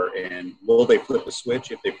Cold War? And will they flip a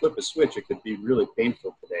switch? If they flip a switch, it could be really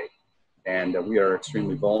painful today. And we are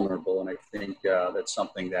extremely vulnerable, and I think that's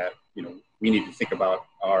something that we need to think about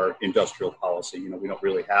our industrial policy. We don't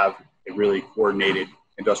really have a really coordinated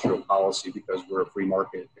industrial policy because we're a free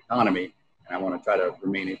market economy. And I want to try to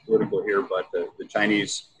remain apolitical here, but the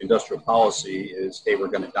Chinese industrial policy is, hey, we're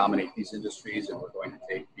going to dominate these industries, and we're going to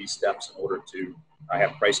take these steps in order to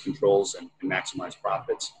have price controls and maximize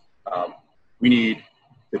profits. We need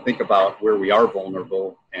to think about where we are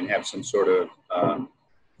vulnerable and have some sort of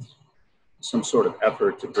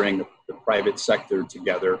effort to bring the private sector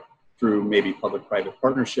together through maybe public-private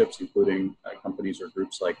partnerships, including companies or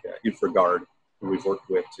groups like InfraGard, who we've worked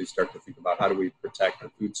with to start to think about how do we protect the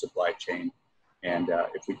food supply chain. And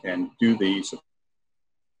if we can do these,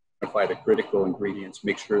 identify the critical ingredients,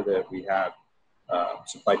 make sure that we have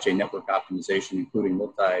supply chain network optimization, including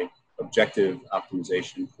multi-objective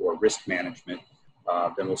optimization for risk management,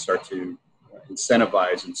 then we'll start to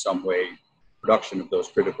incentivize in some way production of those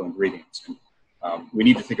critical ingredients. And we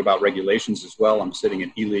need to think about regulations as well. I'm sitting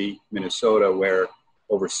in Ely, Minnesota, where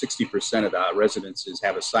over 60% of the residences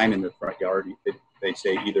have a sign in their front yard. They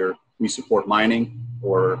say either we support mining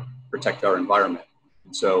or protect our environment.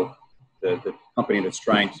 And so the company that's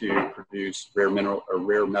trying to produce rare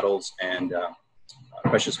metals and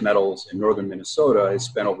precious metals in northern Minnesota has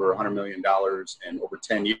spent over $100 million and over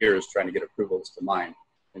 10 years trying to get approvals to mine.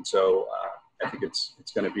 And so I think it's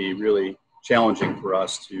going to be really challenging for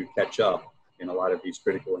us to catch up in a lot of these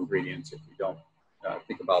critical ingredients if we don't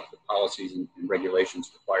think about the policies and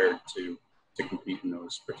regulations required to compete in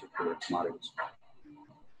those particular commodities.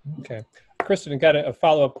 Okay. Kristen, I got a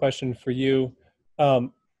follow-up question for you.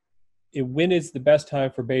 When is the best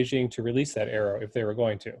time for Beijing to release that arrow if they were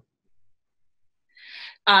going to?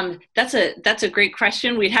 That's a great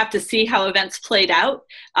question. We'd have to see how events played out.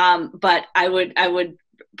 But I would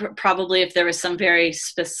probably, if there was some very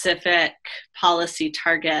specific policy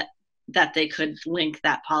target that they could link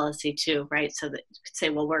that policy to, right? So that you could say,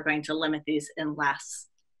 well, we're going to limit these unless,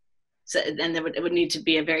 so, and it would need to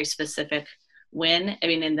be a very specific when. I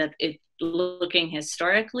mean, looking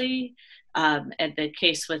historically, at the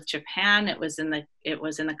case with Japan, it was in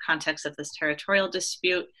the context of this territorial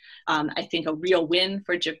dispute. I think a real win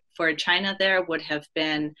for China there would have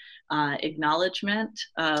been acknowledgement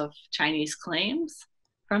of Chinese claims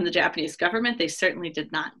from the Japanese government. They certainly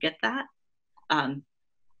did not get that.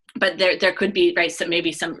 But there could be, right, so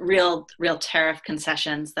maybe some real tariff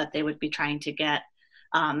concessions that they would be trying to get,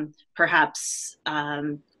 perhaps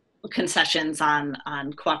concessions on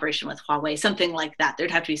cooperation with Huawei, something like that.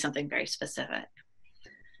 There'd have to be something very specific.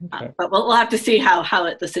 Okay. But we'll have to see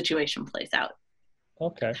how the situation plays out.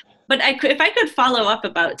 Okay. But if I could follow up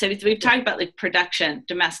about, so we've talked about like production,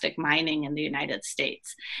 domestic mining in the United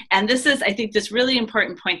States. And this is, I think, this really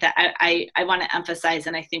important point that I want to emphasize,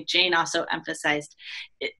 and I think Jane also emphasized,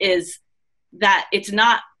 is that it's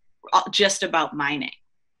not just about mining.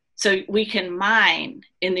 So we can mine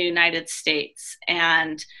in the United States,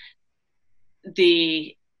 and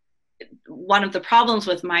one of the problems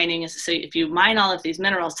with mining is, so if you mine all of these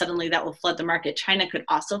minerals, suddenly that will flood the market. China could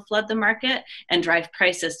also flood the market and drive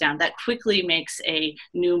prices down. That quickly makes a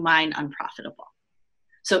new mine unprofitable.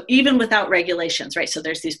 So even without regulations, right? So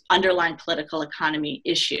there's these underlying political economy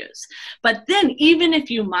issues. But then even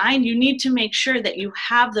if you mine, you need to make sure that you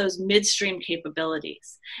have those midstream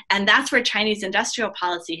capabilities. And that's where Chinese industrial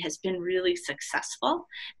policy has been really successful.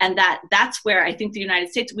 And that's where I think the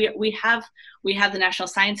United States, we have the National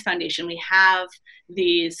Science Foundation, we have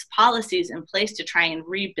these policies in place to try and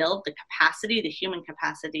rebuild the capacity, the human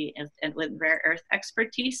capacity, and with rare earth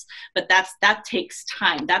expertise. But that takes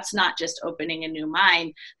time. That's not just opening a new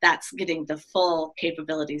mine. That's getting the full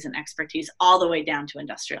capabilities and expertise all the way down to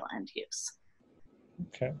industrial end use.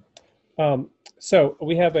 Okay. So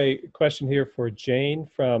we have a question here for Jane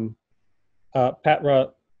from Patralaka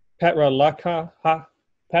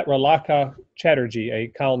Chatterjee, a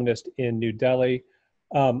columnist in New Delhi.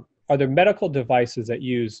 Are there medical devices that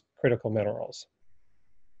use critical minerals?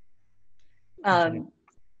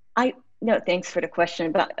 No, thanks for the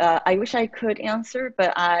question, but I wish I could answer,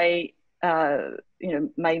 but my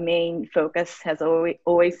main focus has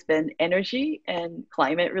always been energy and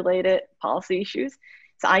climate related policy issues.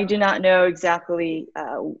 So I do not know exactly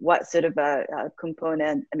what sort of a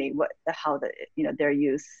component, how their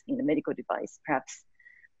use in a medical device. Perhaps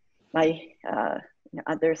my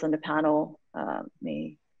others on the panel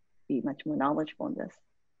may be much more knowledgeable on this.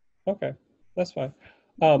 Okay, that's fine.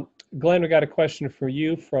 Glenn, we got a question for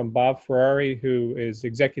you from Bob Ferrari, who is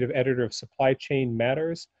executive editor of Supply Chain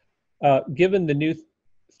Matters. Given the new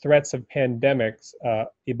threats of pandemics,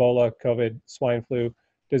 Ebola, COVID, swine flu,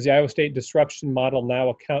 does the Iowa State disruption model now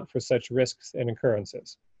account for such risks and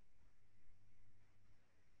occurrences?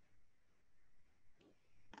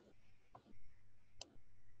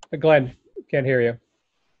 Glenn, can't hear you.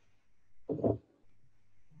 Sorry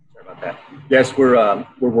about that. Yes, we're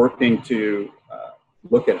working to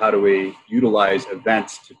look at how do we utilize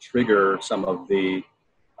events to trigger some of the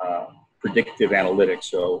predictive analytics.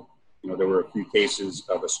 So, there were a few cases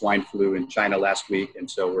of a swine flu in China last week, and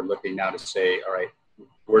so we're looking now to say, all right,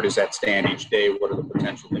 where does that stand each day? What are the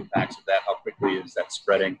potential impacts of that? How quickly is that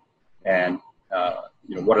spreading? And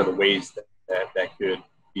what are the ways that could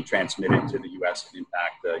be transmitted to the U.S. and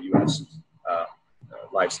impact U.S.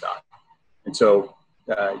 Livestock? And so,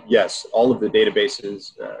 yes, all of the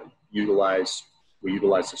databases we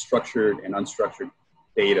utilize the structured and unstructured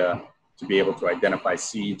data to be able to identify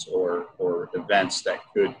seeds or events that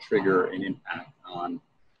could trigger an impact on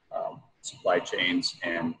supply chains,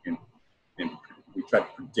 and we try to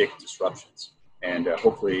predict disruptions. And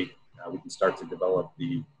hopefully we can start to develop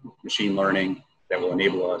the machine learning that will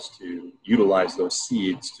enable us to utilize those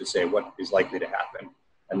seeds to say what is likely to happen.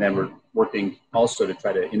 And then we're working also to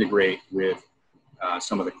try to integrate with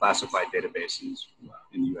some of the classified databases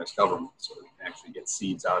in the U.S. government, so that we can actually get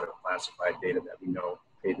seeds out of classified data that we know,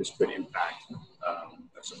 hey, this could impact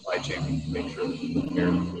a supply chain. We can make sure that we're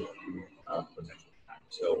prepared for potential impact.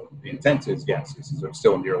 So the intent is, yes, this is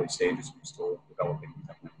still in the early stages. We're still developing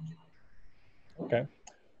the technology. Okay.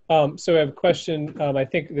 So I have a question. I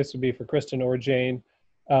think this would be for Kristen or Jane,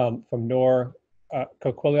 from Noor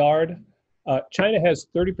Coquillard. China has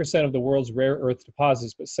 30% of the world's rare earth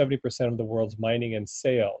deposits, but 70% of the world's mining and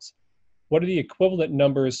sales. What are the equivalent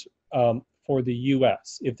numbers for the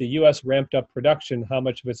U.S.? If the U.S. ramped up production, how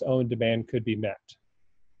much of its own demand could be met?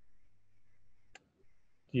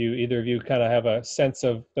 Do either of you kind of have a sense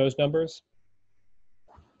of those numbers?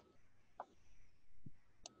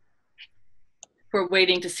 We're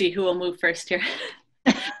waiting to see who will move first here.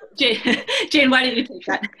 Jane, why don't you take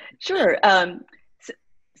that? Sure. So,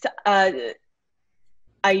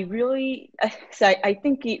 I really, I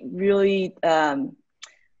think it really,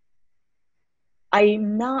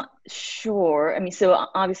 I'm not sure. I mean, so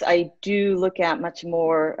obviously I do look at much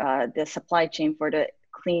more the supply chain for the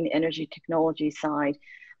clean energy technology side,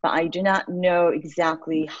 but I do not know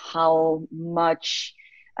exactly how much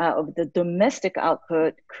of the domestic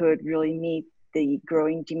output could really meet the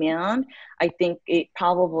growing demand. I think it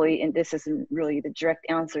probably, and this isn't really the direct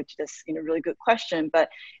answer to this, really good question, but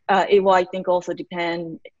it will, I think, also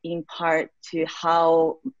depend in part to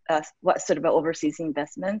how, what sort of overseas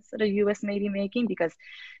investments that the U.S. may be making, because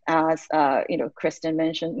as Kristen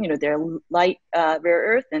mentioned, there are light rare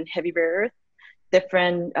earth and heavy rare earth.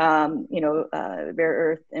 Different, rare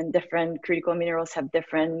earth and different critical minerals have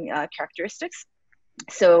different characteristics.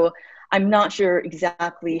 So I'm not sure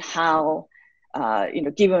exactly how,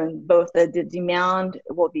 given both the demand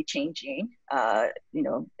will be changing,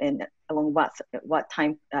 and along what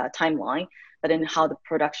timeline, but then how the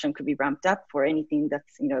production could be ramped up for anything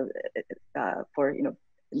that's, for,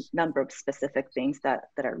 number of specific things that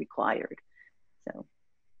are required. So.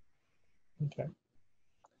 Okay.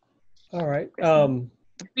 All right.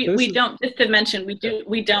 We don't, just to mention,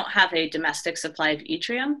 we don't have a domestic supply of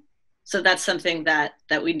yttrium. So that's something that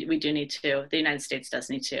we do need to, the United States does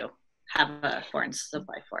need to have a foreign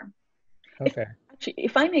supply for. Okay.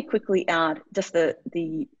 If I may quickly add, just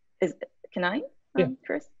can I,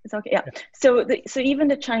 Chris? It's okay. Yeah. So even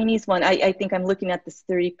the Chinese one, I think I'm looking at this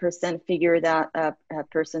 30% figure that a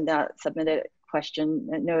person that submitted a question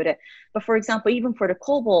noted. But for example, even for the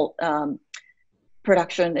cobalt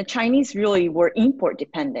production, the Chinese really were import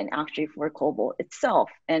dependent actually for cobalt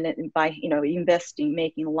itself, and by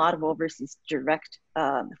making a lot of overseas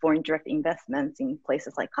foreign direct investments in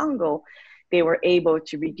places like Congo, they were able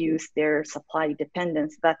to reduce their supply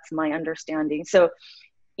dependence. That's my understanding. So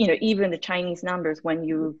even the Chinese numbers, when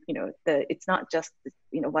it's not just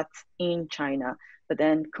what's in China, but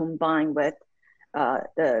then combined with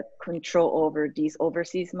the control over these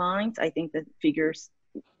overseas mines, I think the figures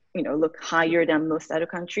look higher than most other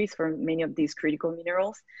countries for many of these critical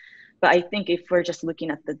minerals. But I think if we're just looking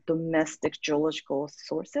at the domestic geological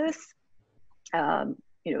sources,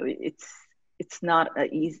 it's not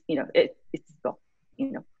easy.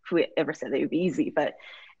 Whoever said it would be easy, but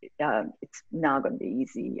it's not going to be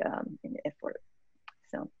easy in the effort.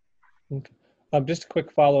 So. Okay. Just a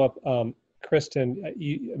quick follow up, Kristen.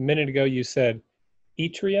 A minute ago you said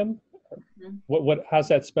yttrium. What? How's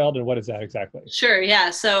that spelled, and what is that exactly? Sure. Yeah.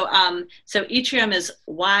 So yttrium is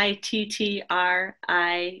YTTRIUM,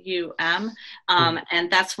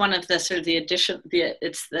 and that's one of the sort of the addition.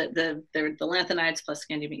 It's the lanthanides plus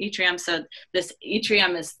scandium yttrium. So this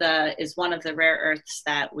yttrium is one of the rare earths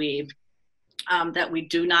that we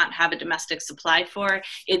do not have a domestic supply for.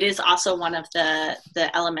 It is also one of the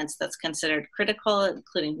elements that's considered critical,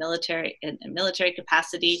 including military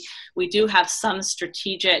capacity. We do have some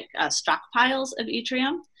strategic stockpiles of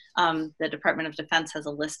yttrium. The Department of Defense has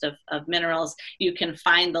a list of minerals. You can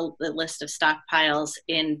find the list of stockpiles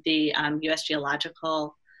in the U.S.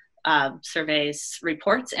 Geological Survey's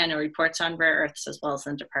annual reports on rare earths, as well as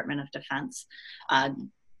in the Department of Defense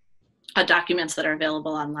documents that are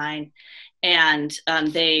available online. And so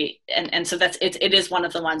it is one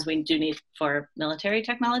of the ones we do need for military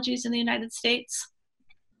technologies in the United States.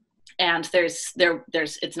 And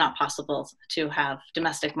it's not possible to have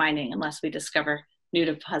domestic mining unless we discover new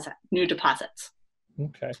deposits.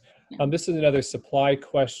 Okay. This is another supply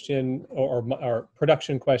question or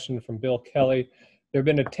production question from Bill Kelly. There have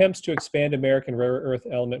been attempts to expand American rare earth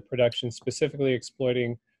element production, specifically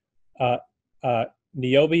exploiting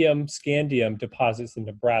niobium scandium deposits in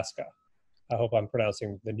Nebraska. I hope I'm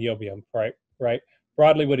pronouncing the niobium right.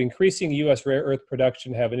 Broadly, would increasing U.S. rare earth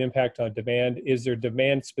production have an impact on demand? Is there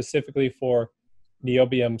demand specifically for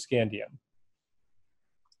niobium scandium?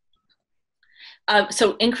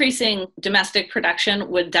 So increasing domestic production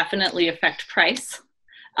would definitely affect price.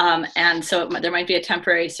 And so there might be a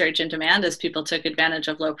temporary surge in demand as people took advantage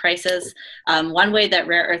of low prices. One way that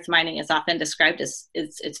rare earth mining is often described is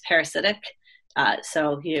it's parasitic.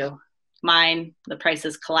 So you mine, the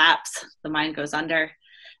prices collapse, the mine goes under.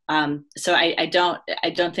 So I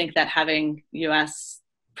don't think that having U.S.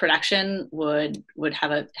 production would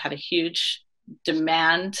have a huge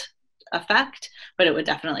demand effect, but it would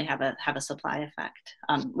definitely have a supply effect,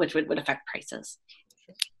 which would affect prices.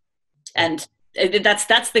 And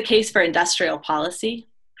that's the case for industrial policy.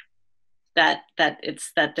 That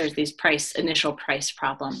there's these initial price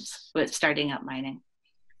problems with starting up mining.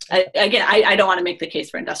 I don't want to make the case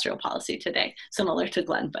for industrial policy today, similar to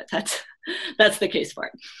Glenn, but that's that's the case for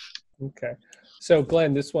it. Okay. So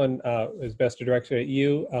Glenn, this one is best directed at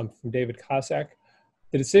you from David Cossack.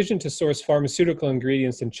 The decision to source pharmaceutical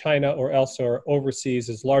ingredients in China or elsewhere overseas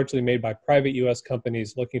is largely made by private U.S.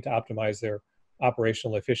 companies looking to optimize their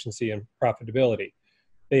operational efficiency and profitability.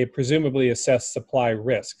 They presumably assess supply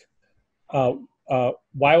risk.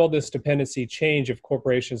 Why will this dependency change if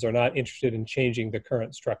corporations are not interested in changing the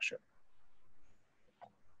current structure?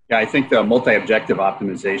 Yeah, I think the multi-objective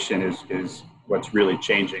optimization is what's really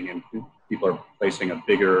changing, and people are placing a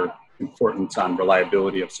bigger importance on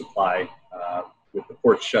reliability of supply. With the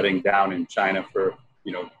ports shutting down in China for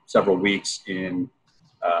several weeks in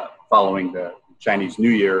following the Chinese New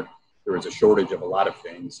Year, there was a shortage of a lot of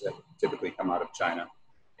things that typically come out of China,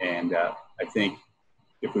 and I think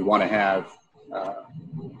if we want to have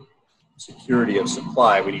security of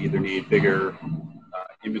supply, we either need bigger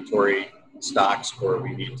inventory stocks, or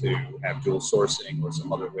we need to have dual sourcing or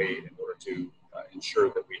some other way in order to ensure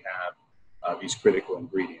that we have these critical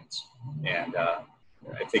ingredients. And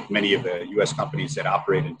I think many of the U.S. companies that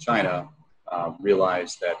operate in China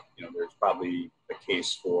realize that there's probably a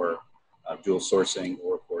case for dual sourcing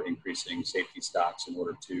or for increasing safety stocks in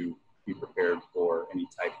order to be prepared for any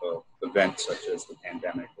type of event such as the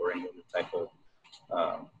pandemic or any other type of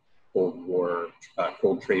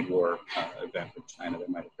Cold Trade War event with China that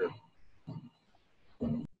might occur.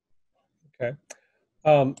 Okay.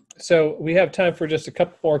 So we have time for just a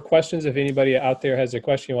couple more questions. If anybody out there has a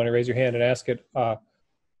question, you want to raise your hand and ask it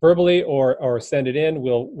verbally or send it in,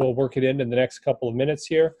 we'll work it in the next couple of minutes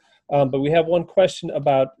here. But we have one question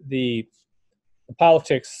about the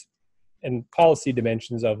politics and policy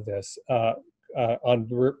dimensions of this on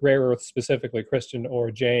rare earth specifically, Kristen or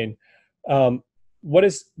Jane.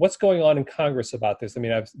 What's going on in Congress about this? I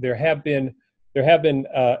mean, there have been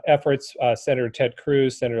efforts. Senator Ted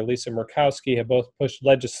Cruz, Senator Lisa Murkowski have both pushed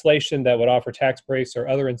legislation that would offer tax breaks or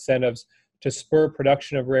other incentives to spur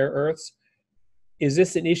production of rare earths. Is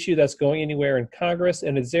this an issue that's going anywhere in Congress?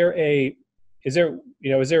 And is there a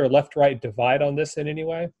left-right divide on this in any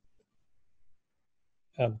way?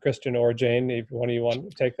 Kristen or Jane, if one of you want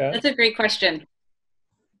to take that. That's a great question.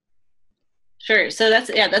 Sure. So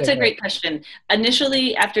that's a great question.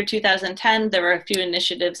 Initially, after 2010, there were a few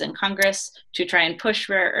initiatives in Congress to try and push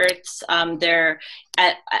rare earths.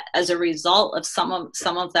 As a result of some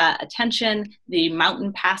of that attention, the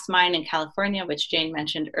Mountain Pass mine in California, which Jane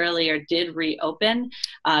mentioned earlier, did reopen.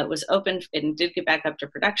 It was opened and did get back up to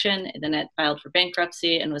production, and then it filed for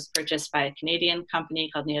bankruptcy and was purchased by a Canadian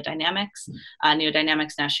company called Neodynamics.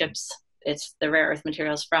 Neodynamics now ships the rare earth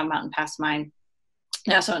materials from Mountain Pass mine.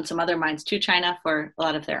 They also own some other mines to China for a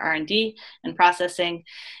lot of their R&D and processing.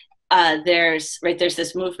 There's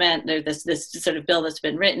this movement, there's this sort of bill that's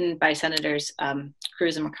been written by Senators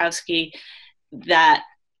Cruz and Murkowski that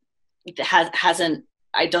hasn't,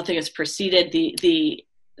 I don't think it's proceeded. The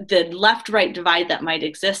left-right divide that might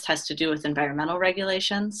exist has to do with environmental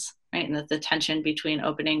regulations, right? And the tension between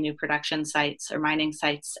opening new production sites or mining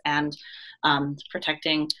sites and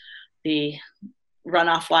protecting the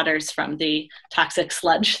runoff waters from the toxic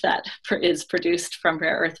sludge that is produced from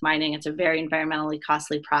rare earth mining. It's a very environmentally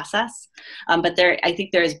costly process. But I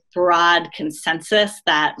think there is broad consensus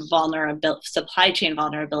that supply chain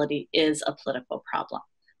vulnerability is a political problem.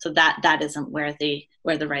 So that isn't where the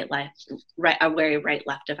right-left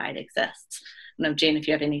divide exists. I don't know, Jane, if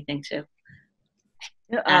you have anything to.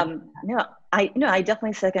 I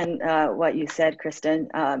definitely second what you said, Kristen.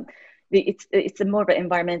 It's a more of an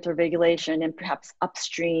environmental regulation and perhaps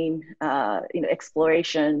upstream,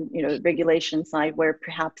 exploration, regulation side where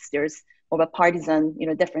perhaps there's more of a partisan,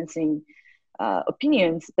 differencing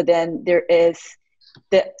opinions. But then there is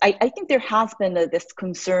I think there has been this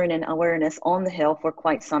concern and awareness on the Hill for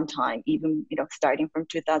quite some time, even starting from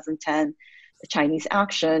 2010, the Chinese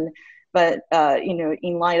action. But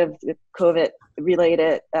in light of the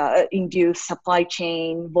COVID-related induced supply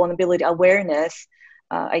chain vulnerability awareness.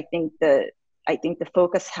 I think the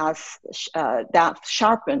focus has that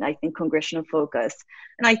sharpened, I think, congressional focus.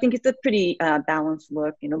 And I think it's a pretty balanced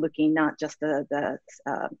look, looking not just the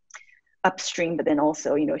upstream, but then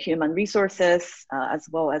also, human resources as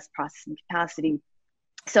well as processing capacity.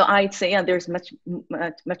 So I'd say, there's much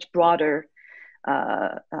broader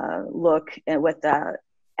look with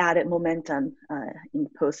added momentum in the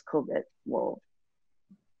post-COVID world.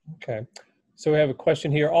 Okay. So we have a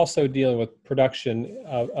question here also dealing with production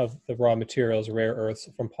of the raw materials, rare earths,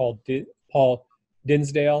 from Paul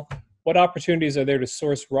Dinsdale. What opportunities are there to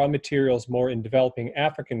source raw materials more in developing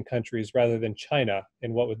African countries rather than China?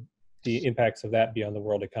 And what would the impacts of that be on the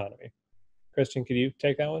world economy? Christian, could you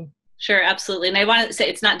take that one? Sure, absolutely. And I want to say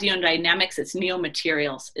it's not Dion Dynamics, it's Neo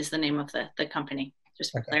Materials is the name of the company,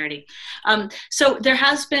 just for clarity. So there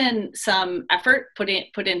has been some effort put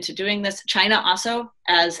into doing this. China also,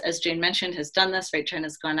 as Jane mentioned, has done this, right?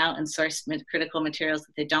 China's gone out and sourced critical materials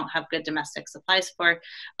that they don't have good domestic supplies for,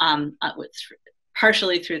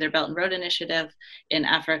 partially through their Belt and Road Initiative in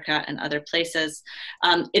Africa and other places.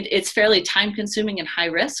 It's fairly time consuming and high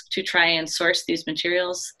risk to try and source these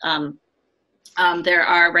materials. There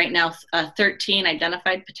are right now 13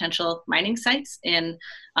 identified potential mining sites in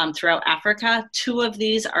throughout Africa. 2 of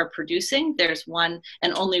these are producing. There's one,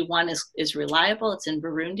 and only one is reliable. It's in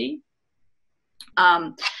Burundi,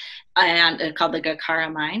 and called the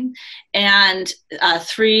Gakara mine. And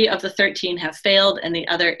 3 of the 13 have failed, and the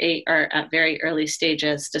other 8 are at very early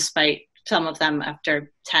stages, despite some of them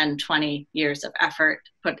after 10, 20 years of effort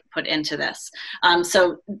put into this.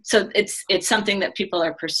 So it's something that people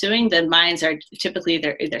are pursuing. The mines are typically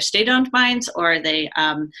either state-owned mines or they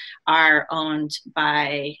are owned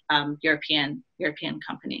by European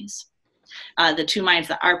companies. The 2 mines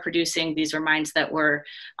that are producing, these were mines that were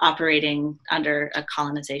operating under a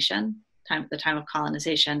colonization, the time of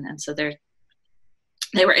colonization. And so they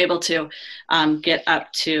were able to get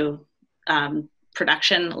up to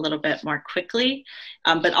production a little bit more quickly,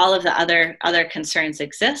 but all of the other concerns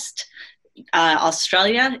exist.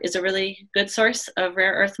 Australia is a really good source of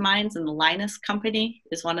rare earth mines, and the Lynas company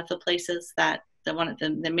is one of the places that one of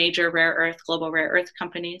the major global rare earth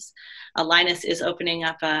companies. Lynas is opening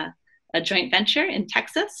up a joint venture in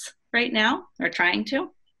Texas right now, or trying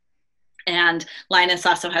to. And Lynas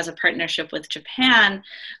also has a partnership with Japan,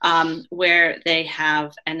 where they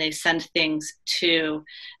send things to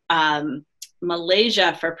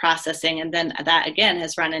Malaysia for processing, and then that again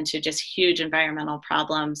has run into just huge environmental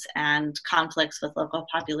problems and conflicts with local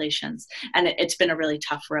populations, and it's been a really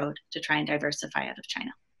tough road to try and diversify out of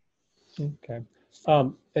China. Okay,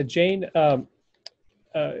 Jane,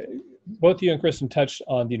 both you and Kristen touched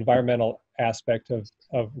on the environmental aspect of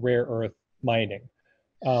rare earth mining,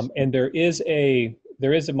 and there is a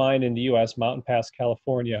mine in the U.S., Mountain Pass,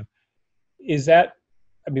 California.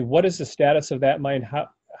 What is the status of that mine? How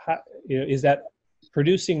is that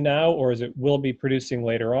producing now, or will be producing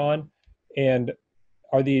later on? And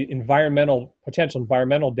are the potential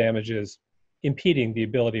environmental damages impeding the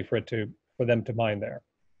ability for them to mine there?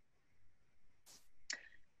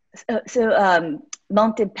 So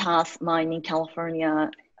Mountain Pass mine in California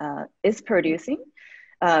is producing,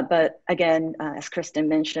 but again, as Kristen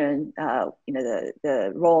mentioned,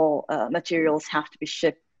 the raw materials have to be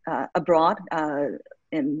shipped abroad,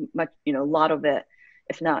 and a lot of it,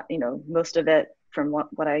 if not, most of it, from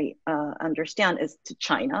what I understand, is to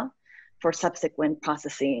China for subsequent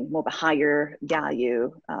processing, more of a higher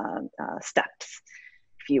value steps,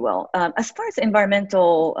 if you will. As far as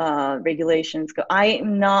environmental regulations go, I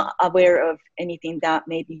am not aware of anything that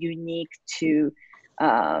may be unique to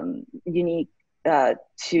the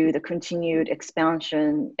continued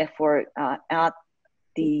expansion effort at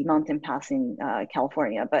the Mountain Pass in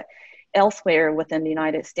California, but elsewhere within the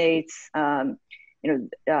United States. I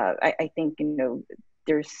think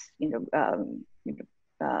there's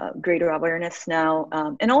greater awareness now,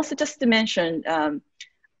 and also just to mention,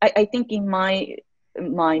 I think in my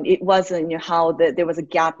mind it wasn't how there was a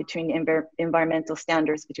gap between environmental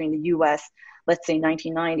standards between the U.S., let's say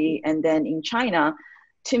 1990, and then in China.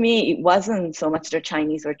 To me, it wasn't so much the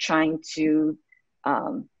Chinese are trying to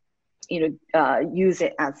use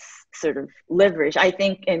it as sort of leverage. I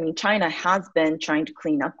think, China has been trying to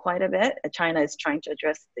clean up quite a bit. China is trying to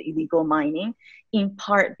address the illegal mining, in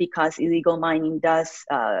part because illegal mining does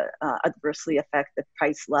adversely affect the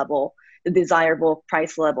price level, the desirable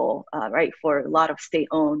price level, right, for a lot of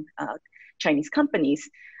state-owned Chinese companies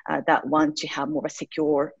that want to have more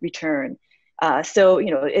secure return. So,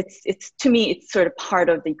 it's to me, it's sort of part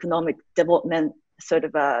of the economic development sort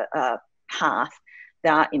of a path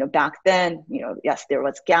that, back then, yes, there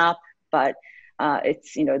was gap, but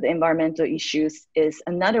it's, the environmental issues is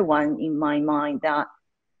another one in my mind that,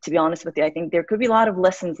 to be honest with you, I think there could be a lot of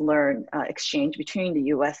lessons learned exchange between the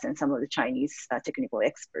US and some of the Chinese technical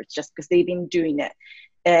experts, just because they've been doing it.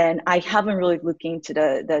 And I haven't really looked into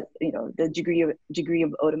the degree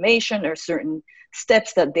of automation or certain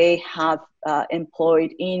steps that they have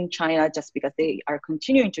employed in China, just because they are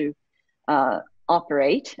continuing to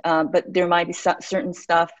operate, but there might be certain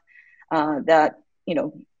stuff that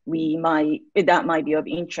that might be of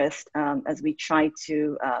interest as we try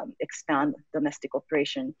to expand domestic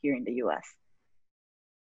operation here in the U.S.